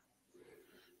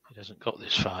 It hasn't got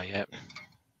this far yet.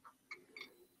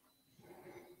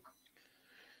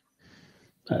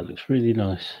 That looks really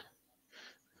nice.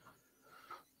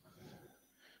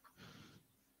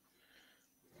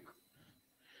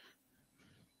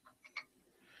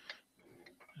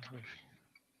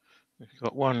 We've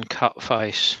got one cut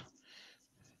face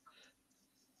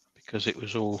because it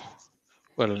was all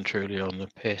well and truly on the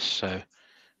piss, so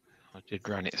I did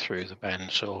run it through the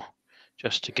bandsaw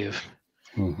just to give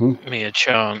me a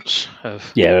chance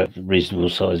of... Yeah, a reasonable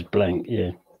size blank,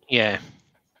 yeah. Yeah.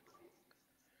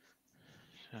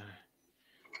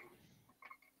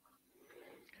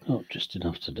 Not just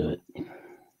enough to do it.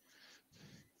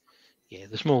 Yeah,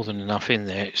 there's more than enough in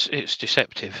there. It's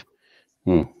deceptive.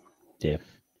 Yeah.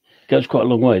 Goes quite a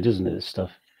long way, doesn't it, this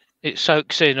stuff? It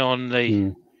soaks in on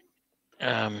the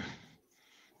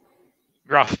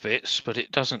rough bits, but it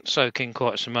doesn't soak in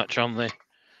quite so much on the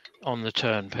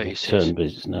turn pieces. Turn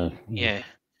pieces, no. Yeah,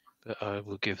 but I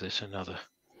will give this another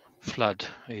flood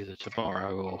either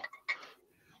tomorrow or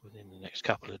within the next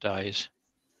couple of days.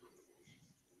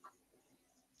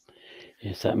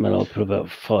 Yes, that melon. I put about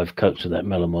 5 coats of that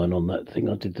melamine on that thing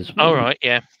I did this morning. All right,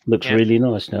 yeah. Looks really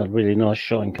nice now. Really nice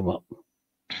shine come up,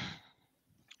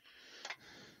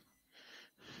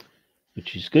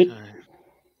 which is good.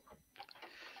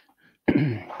 I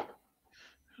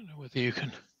don't know whether you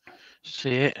can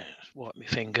see it. Just wipe my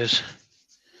fingers.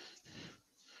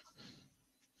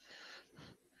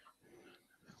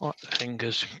 Wipe the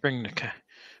fingers, bring the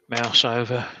mouse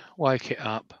over, wake it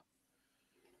up,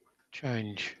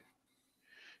 change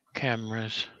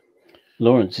cameras.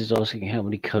 Lawrence is asking how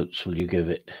many coats will you give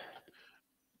it?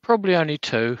 Probably only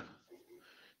 2.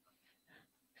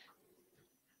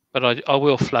 But I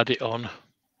will flood it on.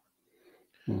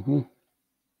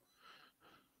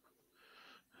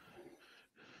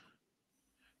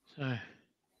 So,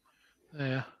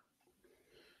 there.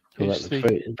 Well, that's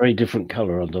a very different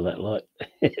colour under that light.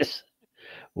 Yes,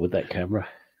 with that camera.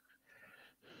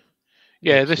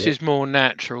 Yeah, this is more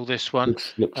natural, this one.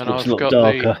 Looks a lot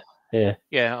darker.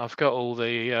 Yeah, I've got all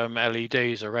the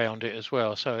LEDs around it as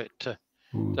well, so it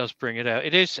does bring it out.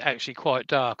 It is actually quite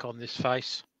dark on this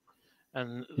face.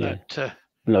 And that...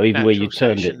 no, even where you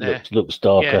turned it looks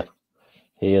darker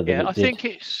here than it did. I think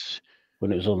it's...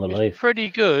 When it was on the lathe. Pretty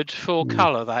good for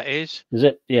colour, that is. Is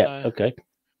it? Yeah, okay.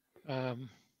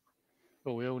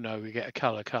 Well, we all know we get a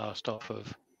colour cast off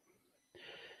of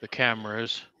the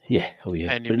cameras. Yeah, oh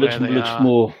yeah. But it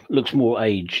looks more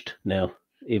aged now,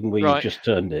 even where you just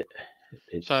turned it.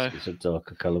 It's a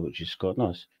darker colour, which is quite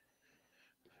nice.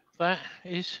 That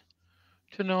is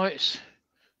tonight's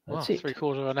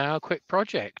 3/4 of an hour quick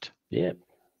project. Yeah.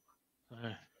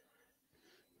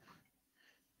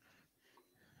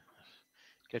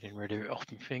 Getting rid of it off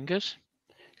my fingers.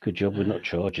 Good job we're not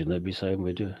charging. They'd be saying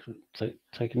we're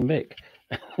taking a mick.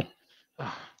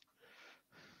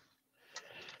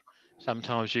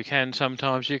 Sometimes you can,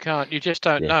 sometimes you can't. You just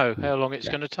don't know how long it's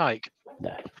going to take.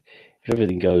 No. If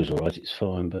everything goes all right, it's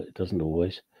fine, but it doesn't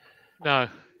always. No.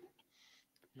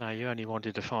 No, you only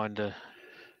wanted to find a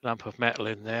lump of metal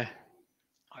in there.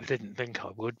 I didn't think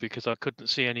I would because I couldn't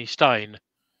see any stain.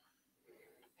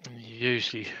 You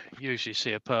usually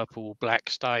see a purple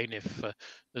black stain if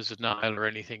there's a nail or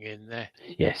anything in there.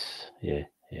 Yes, yeah.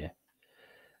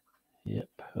 Yep.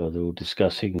 Oh, they're all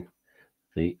discussing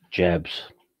the jabs.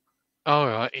 All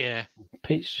right, yeah.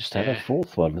 Pete's just had a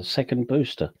 4th one, a 2nd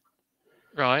booster.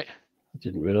 Right. I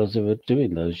didn't realise they were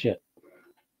doing those yet.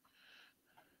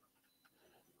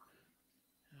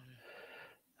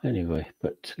 Anyway,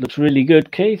 but looks really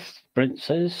good, Keith. Brent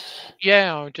says.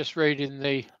 Yeah, I'm just reading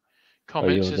the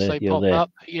comments you're as there, they you're pop there.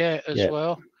 up. Yeah, as Yeah.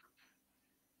 well.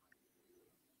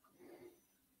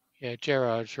 Yeah,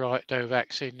 Gerard's right. No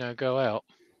vaccine, no go out.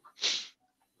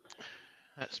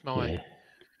 That's my Yeah.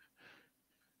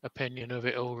 opinion of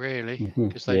it all, really, Mhm,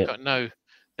 because they've yeah. got no.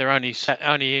 They're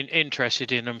only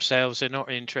interested in themselves. They're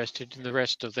not interested in the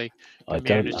rest of the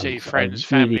community, friends,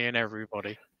 family, and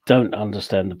everybody. Don't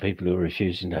understand the people who are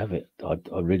refusing to have it. I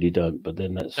really don't. But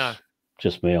then that's No.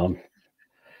 just me.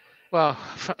 Well,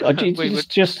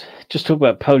 just talk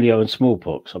about polio and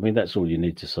smallpox. I mean, that's all you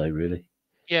need to say, really.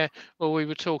 Yeah, well, we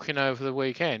were talking over the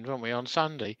weekend, weren't we, on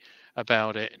Sunday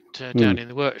about it down in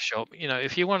the workshop. You know,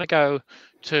 if you want to go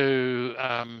to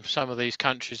some of these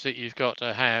countries that you've got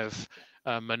to have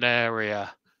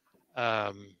malaria,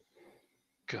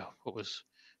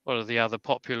 what are the other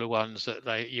popular ones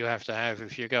that you have to have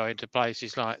if you're going to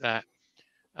places like that?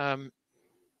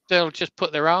 They'll just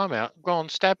put their arm out, go on,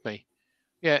 stab me.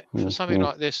 Yeah, for something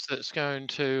like this that's going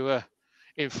to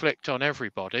inflict on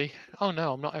everybody. Oh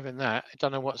no, I'm not having that. I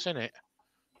don't know what's in it.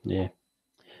 Yeah,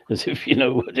 as if you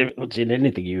know what's in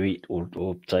anything you eat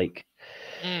or take.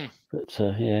 But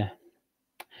yeah.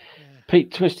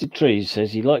 Pete Twisted Trees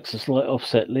says he likes a slight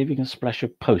offset, leaving a splash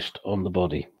of post on the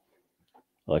body.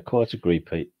 I quite agree,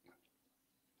 Pete.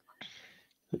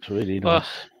 Looks really nice.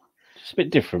 Just a bit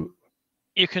different.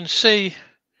 You can see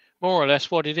more or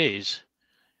less what it is.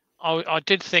 I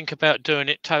did think about doing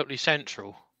it totally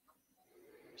central,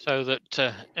 so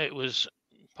that it was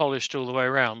polished all the way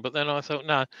around. But then I thought,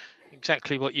 no,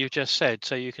 exactly what you just said.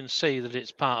 So you can see that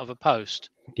it's part of a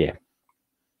post. Yeah.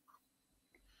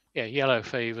 Yeah, yellow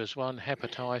fever's one,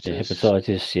 hepatitis. Yeah,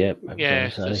 hepatitis, yeah. Yeah,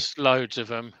 there's loads of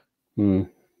them. You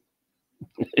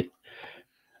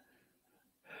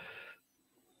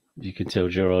can tell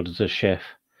Gerard is a chef.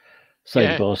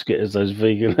 Same basket as those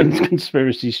vegan and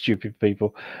conspiracy stupid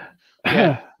people.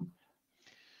 Yeah.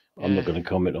 I'm not going to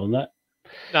comment on that.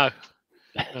 No.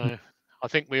 I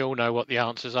think we all know what the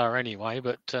answers are anyway,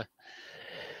 but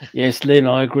yes, Lynn,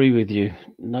 I agree with you.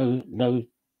 No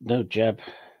jab.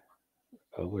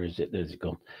 Oh, where is it? There's it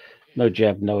gone. No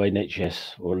jab, no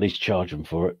NHS, or at least charge them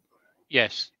for it.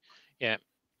 Yes. Yeah.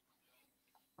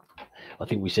 I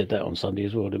think we said that on Sunday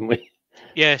as well, didn't we?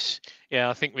 Yes. Yeah,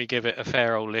 I think we give it a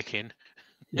fair old licking.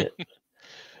 Yeah.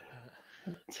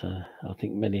 But, I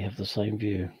think many have the same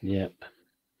view. Yep.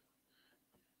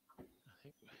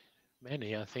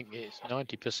 I think it's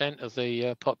 90% of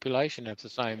the population have the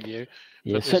same view.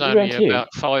 Yeah, but there's only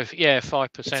about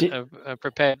 5% are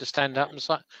prepared to stand up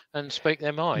and speak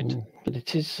their mind. But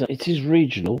it is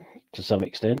regional to some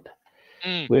extent.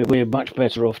 We're much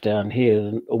better off down here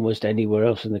than almost anywhere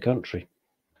else in the country.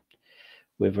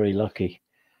 We're very lucky,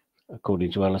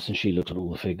 according to Alison. She looked at all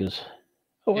the figures.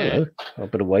 Oh, hello! I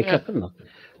better wake up, haven't I?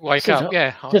 Wake up,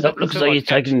 yeah. Sit up, looks like you're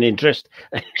taking an interest.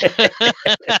 He's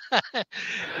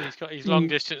got his long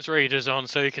distance readers on,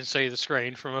 so he can see the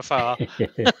screen from afar.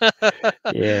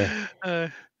 Yeah.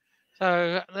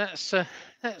 So that's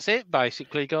it,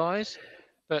 basically, guys.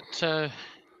 But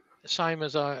same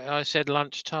as I said,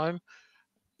 lunchtime.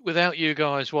 Without you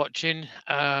guys watching,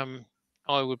 I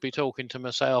would be talking to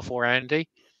myself or Andy.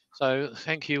 So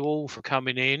thank you all for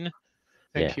coming in.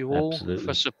 Thank you all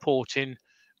for supporting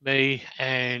me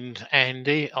and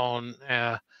Andy on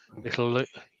our little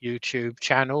YouTube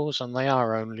channels, and they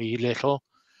are only little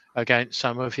against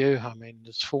some of you. I mean,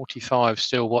 there's 45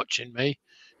 still watching me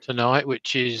tonight,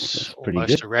 which is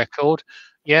almost a record.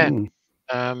 Yeah.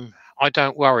 I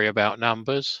don't worry about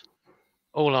numbers.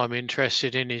 All I'm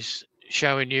interested in is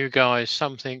showing you guys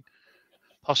something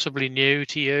possibly new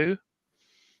to you,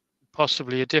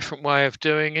 possibly a different way of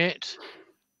doing it.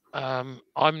 I'm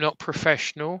not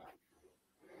professional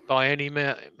by any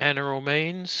manner or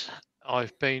means.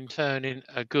 I've been turning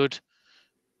a good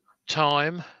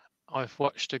time. I've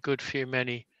watched a good few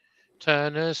many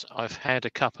turners. I've had a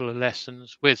couple of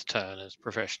lessons with turners,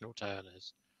 professional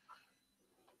turners.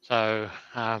 So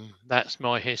that's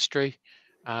my history.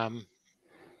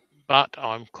 But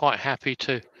I'm quite happy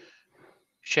to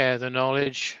share the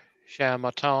knowledge, share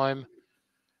my time.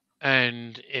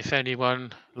 And if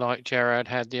anyone like Gerard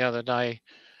had the other day,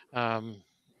 an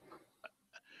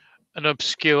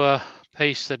obscure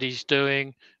piece that he's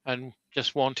doing and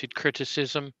just wanted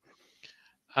criticism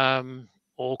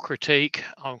or critique,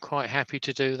 I'm quite happy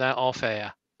to do that off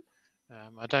air.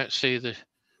 I don't see the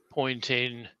point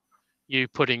in you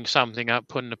putting something up,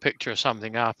 putting a picture of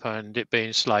something up and it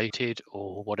being slated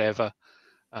or whatever.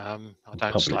 I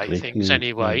don't slate things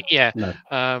anyway. Yeah. No.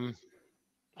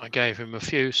 I gave him a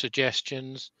few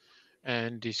suggestions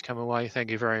and he's come away. Thank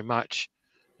you very much.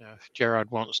 if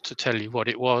Gerard wants to tell you what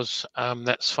it was,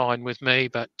 that's fine with me.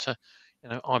 But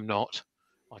I'm not.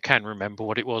 I can remember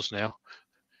what it was now.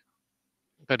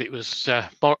 But it was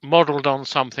modelled on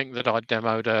something that I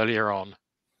demoed earlier on.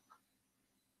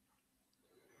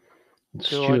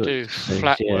 Do I do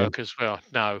flat work as well?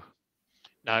 No.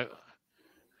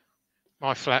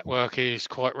 My flat work is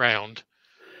quite round.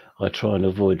 I try and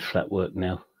avoid flat work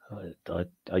now.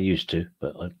 I used to,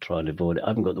 but I try and avoid it. I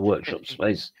haven't got the workshop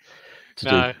space to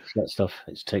do flat stuff.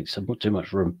 It takes too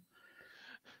much room.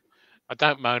 I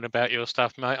don't moan about your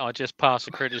stuff, mate. I just pass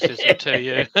the criticism to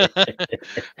you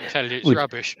and tell you it's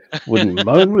rubbish. Wouldn't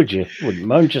moan, would you? Wouldn't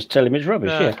moan, just tell him it's rubbish.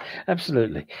 No. Yeah,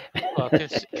 absolutely. Well,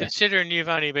 considering you've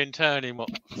only been turning,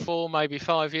 4, maybe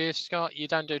 5 years, Scott, you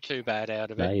don't do too bad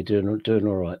out of it. No, you're doing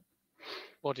all right.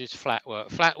 What is flat work?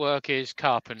 Flat work is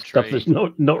carpentry. Stuff that's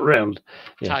not round.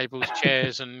 Tables,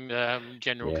 chairs, and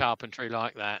general carpentry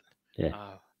like that.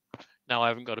 Yeah. No, I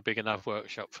haven't got a big enough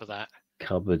workshop for that.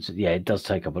 Cupboards, yeah, it does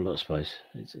take up a lot of space.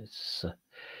 It's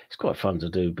quite fun to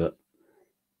do, but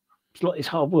it's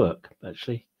hard work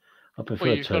actually. I prefer.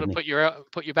 Well, you've got to put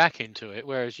your back into it,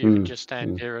 whereas you can just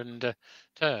stand here and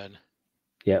turn.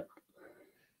 Yep.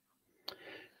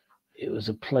 It was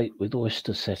a plate with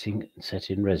oyster set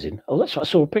in resin. Oh, that's what I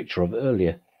saw a picture of it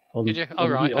earlier. Did you? Oh,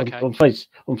 right. Okay. On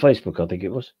Facebook, I think it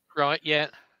was. Right. Yeah.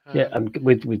 Yeah, and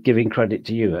with giving credit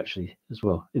to you actually as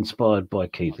well, inspired by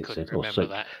Keith. It said, or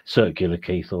Circular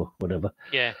Keith or whatever.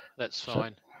 Yeah, that's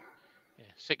fine.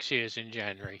 6 years in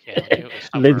January. Yeah.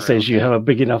 Lynn says you have a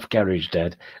big enough garage,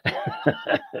 Dad.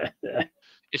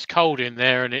 It's cold in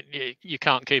there, and you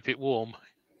can't keep it warm.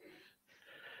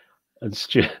 And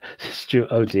Stuart,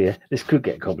 oh dear, this could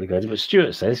get complicated. But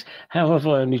Stuart says, "How have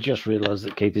I only just realised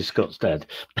that Keith is Scott's dad?"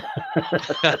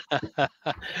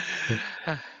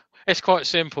 It's quite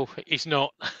simple. He's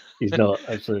not. He's not,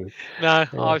 absolutely. No,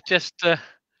 yeah.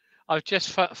 I've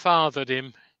just fathered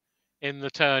him in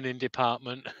the turning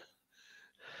department,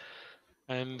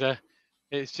 and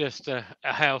it's just a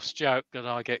house joke that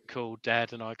I get called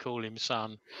Dad and I call him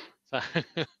Son. So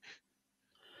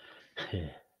yeah.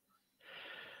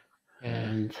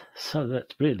 And so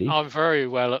that's really. I'm very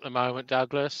well at the moment,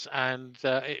 Douglas, and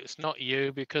it's not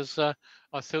you because I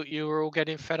thought you were all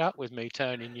getting fed up with me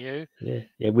turning you.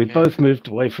 Yeah, we both moved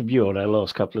away from you on our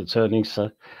last couple of turnings,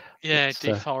 so. Yeah,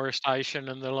 deforestation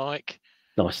and the like.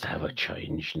 Nice to have a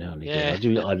change now and again.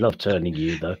 Yeah. I love turning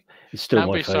you though. It's still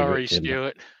my favourite. Don't be sorry,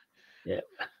 Stuart. Yeah.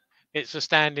 It's a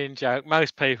standing joke.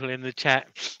 Most people in the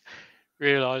chat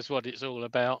realise what it's all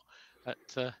about,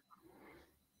 but.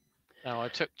 No, I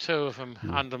took 2 of them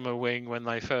under my wing when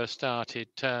they first started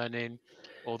turning,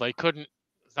 or they couldn't.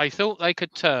 They thought they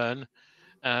could turn.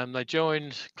 They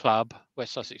joined club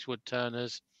West Sussex Wood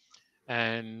Turners,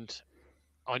 and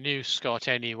I knew Scott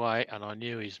anyway, and I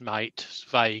knew his mate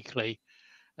vaguely,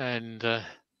 and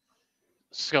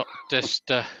Scott just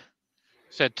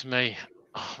said to me,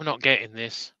 "I'm not getting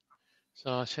this,"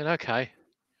 so I said, "Okay,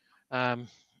 I'll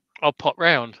pop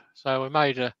round." So we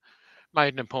made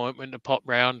an appointment to pop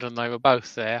round, and they were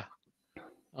both there.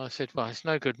 I said, "Well, it's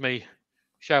no good me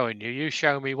showing you. You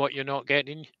show me what you're not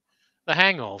getting the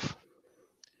hang of."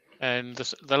 And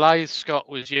the lathe Scott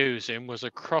was using was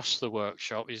across the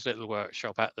workshop, his little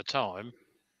workshop at the time.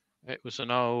 It was an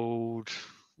old,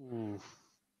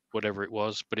 whatever it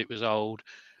was, but it was old,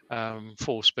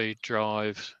 4-speed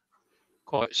drive,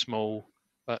 quite small.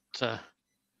 But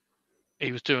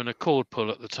he was doing a cord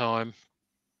pull at the time,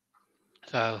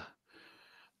 so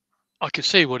I could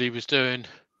see what he was doing.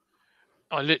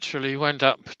 I literally went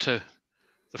up to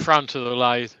the front of the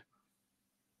lathe,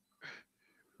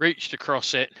 reached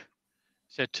across it,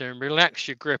 said to him, "Relax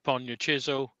your grip on your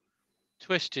chisel,"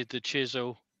 twisted the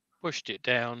chisel, pushed it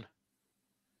down,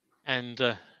 and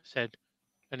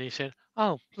he said,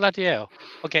 "Oh, bloody hell,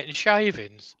 I'm getting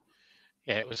shavings."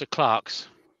 Yeah, it was a Clark's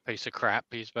piece of crap.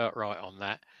 He's about right on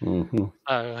that.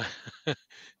 Mm-hmm.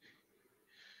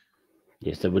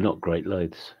 Yes, they were not great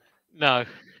lathes. No,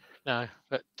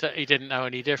 but he didn't know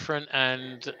any different,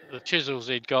 and the chisels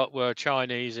he'd got were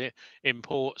Chinese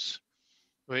imports,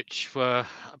 which were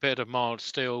a bit of mild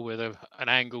steel with an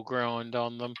angle grind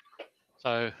on them.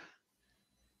 So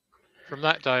from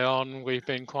that day on, we've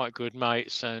been quite good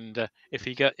mates, and if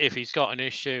he's got an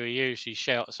issue, he usually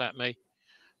shouts at me,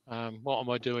 "What am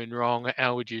I doing wrong?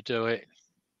 How would you do it?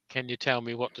 Can you tell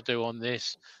me what to do on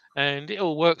this?" And it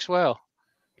all works well.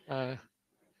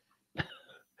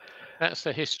 That's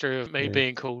the history of me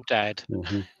being called Dad.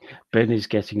 Mm-hmm. Ben is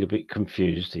getting a bit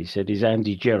confused. He said, "Is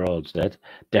Andy Gerard's dad?"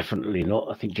 Definitely not.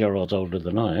 I think Gerard's older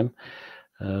than I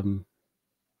am.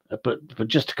 but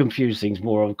just to confuse things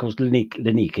more, of course,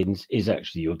 Linikins is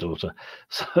actually your daughter.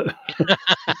 So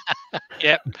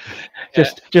Yep.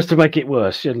 just to make it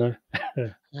worse, you know.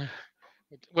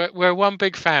 We're one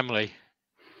big family.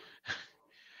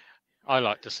 I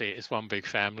like to see it as one big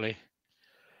family.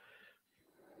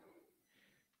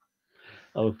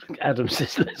 Oh, Adam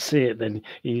says, let's see it then.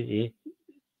 He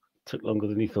took longer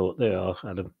than he thought. There are,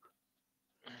 Adam.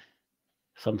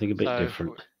 Something a bit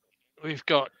different. We've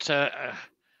got a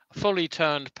fully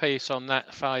turned piece on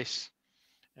that face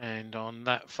and on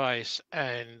that face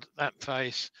and that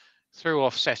face. Through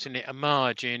offsetting it a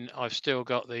margin, I've still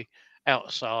got the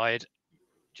outside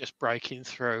just breaking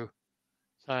through.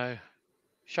 So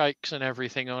shakes and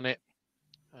everything on it,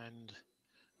 and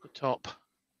the top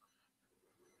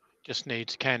just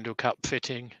needs candle cup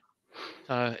fitting.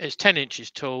 So it's 10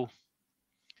 inches tall.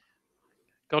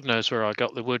 God knows where I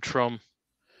got the wood from,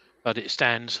 but it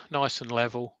stands nice and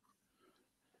level.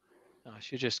 I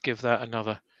should just give that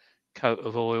another coat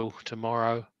of oil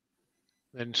tomorrow,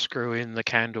 then screw in the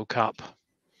candle cup,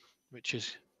 which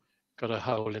has got a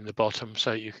hole in the bottom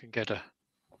so you can get a...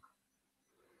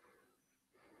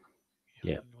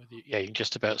 Yeah. Yeah, you can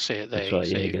just about see it there. That's right,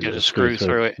 So yeah, you get a screw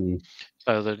through it Mm.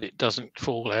 so that it doesn't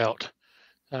fall out.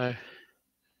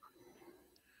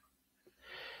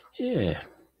 Yeah.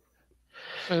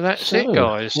 So that's it,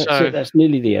 guys. That's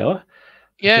nearly the hour.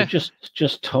 Yeah. So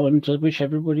just time to wish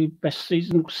everybody best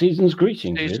season's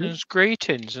greetings. Season's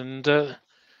greetings, and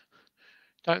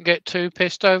don't get too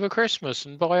pissed over Christmas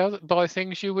and buy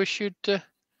things you wish you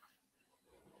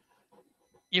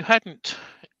hadn't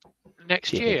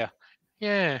next year.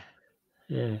 Yeah.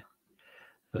 Yeah.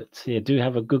 But yeah, do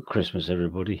have a good Christmas,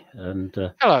 everybody. And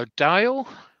hello, Dale.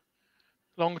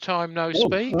 Long time no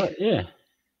speak. Right, yeah.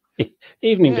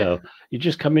 Evening, Dale. You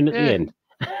just come in at the end.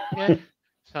 Yeah.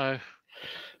 So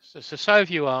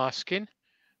save you asking.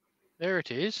 There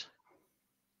it is.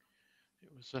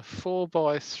 It was a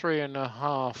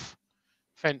 4x3.5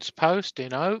 fence post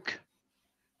in oak.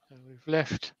 So we've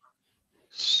left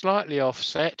slightly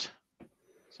offset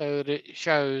so that it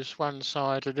shows one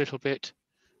side a little bit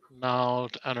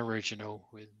gnarled and original.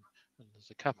 And there's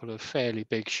a couple of fairly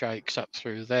big shakes up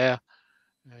through there,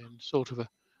 and sort of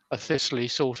a thistly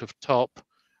sort of top,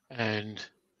 and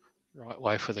right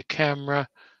way for the camera.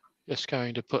 Just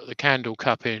going to put the candle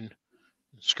cup in,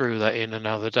 screw that in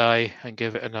another day, and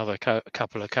give it another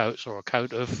couple of coats or a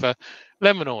coat of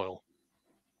lemon oil.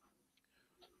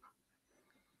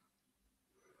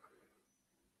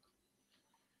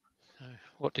 So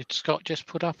what did Scott just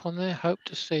put up on there? Hope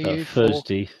to see you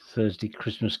Thursday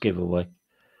Christmas giveaway.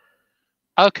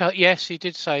 Okay, yes, he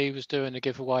did say he was doing a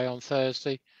giveaway on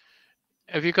Thursday.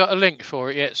 Have you got a link for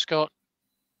it yet, Scott?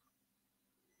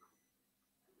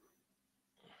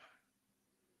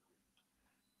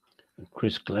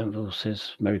 Chris Glanville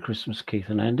says, Merry Christmas, Keith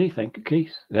and Andy. Thank you,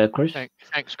 Keith. Chris.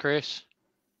 Thanks, Chris.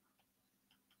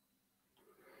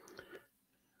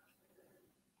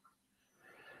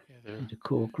 Peter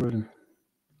Corcoran.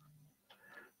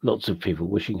 Lots of people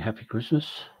wishing happy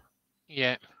Christmas.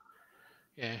 Yeah.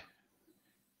 Have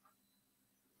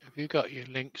you got your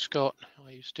link, Scott?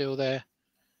 Are you still there?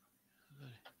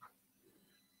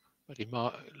 But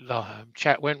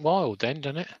chat went wild then,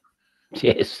 didn't it?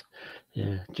 Yes.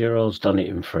 Yeah. Gerald's done it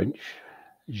in French.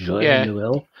 Joyeux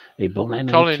Noël et bonne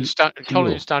année.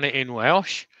 Colin's done it in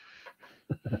Welsh.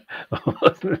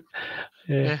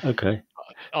 Yeah. Okay.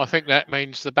 I think that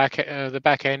means the back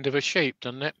end of a sheep,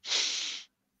 doesn't it?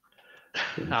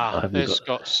 There's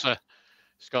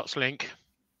Scott's link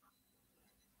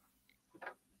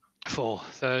for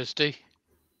Thursday.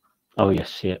 Oh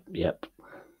yes, yep.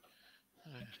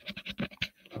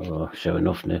 Oh, showing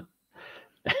off now.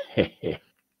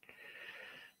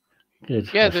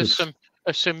 Good. Yeah, there's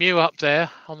some new up there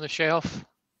on the shelf.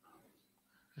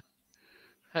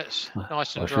 That's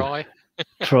nice and dry.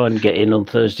 Try and get in on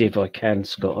Thursday if I can,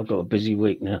 Scott. I've got a busy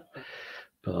week now,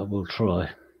 but I will try.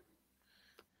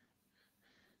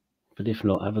 But if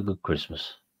not, have a good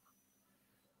Christmas.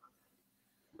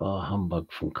 Bar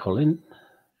humbug from Colin.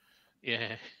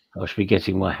 Yeah. I should be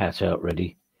getting my hat out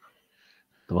ready.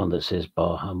 The one that says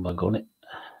bar humbug on it.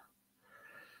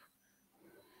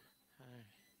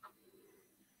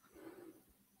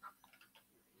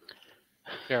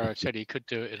 Gerard said he could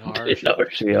do it in Irish.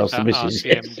 Actually, asked the missus.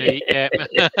 RCMD,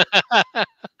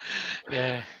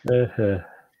 yeah.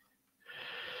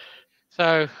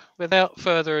 So, without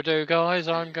further ado, guys,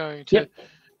 I'm going to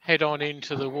head on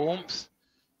into the warmth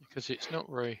because it's not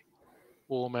very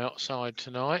warm outside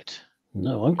tonight.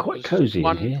 No, I'm quite cosy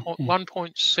in here.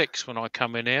 1.6 when I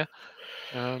come in here,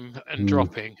 and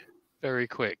dropping very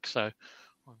quick. So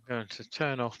I'm going to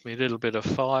turn off my little bit of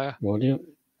fire Brilliant.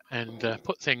 and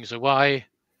put things away,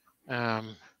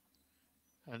 and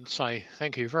say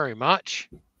thank you very much.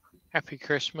 Happy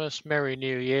Christmas, Merry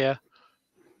New Year,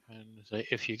 and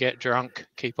if you get drunk,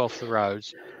 keep off the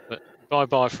roads. But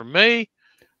bye-bye from me,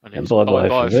 and And it's bye-bye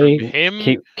bye-bye from from me.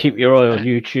 him. Keep your eye on Uh,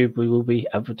 YouTube. We will be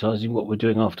advertising what we're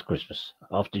doing after Christmas,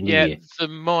 after New Yeah, Year. there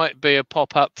might be a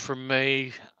pop-up from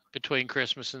me between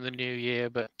Christmas and the New Year,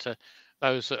 but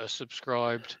those that are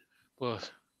subscribed will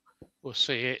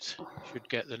see it, should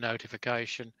get the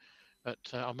notification. But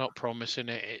I'm not promising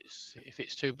it. If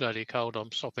it's too bloody cold,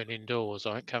 I'm stopping indoors.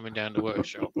 I ain't coming down the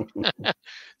workshop.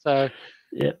 So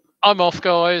Yep. I'm off,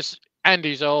 guys.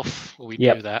 Andy's off. Well, we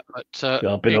Yep. knew that, but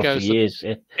I've been here off for goes years.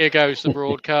 Yeah. here goes the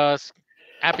broadcast.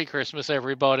 Happy Christmas,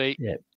 everybody. Yeah.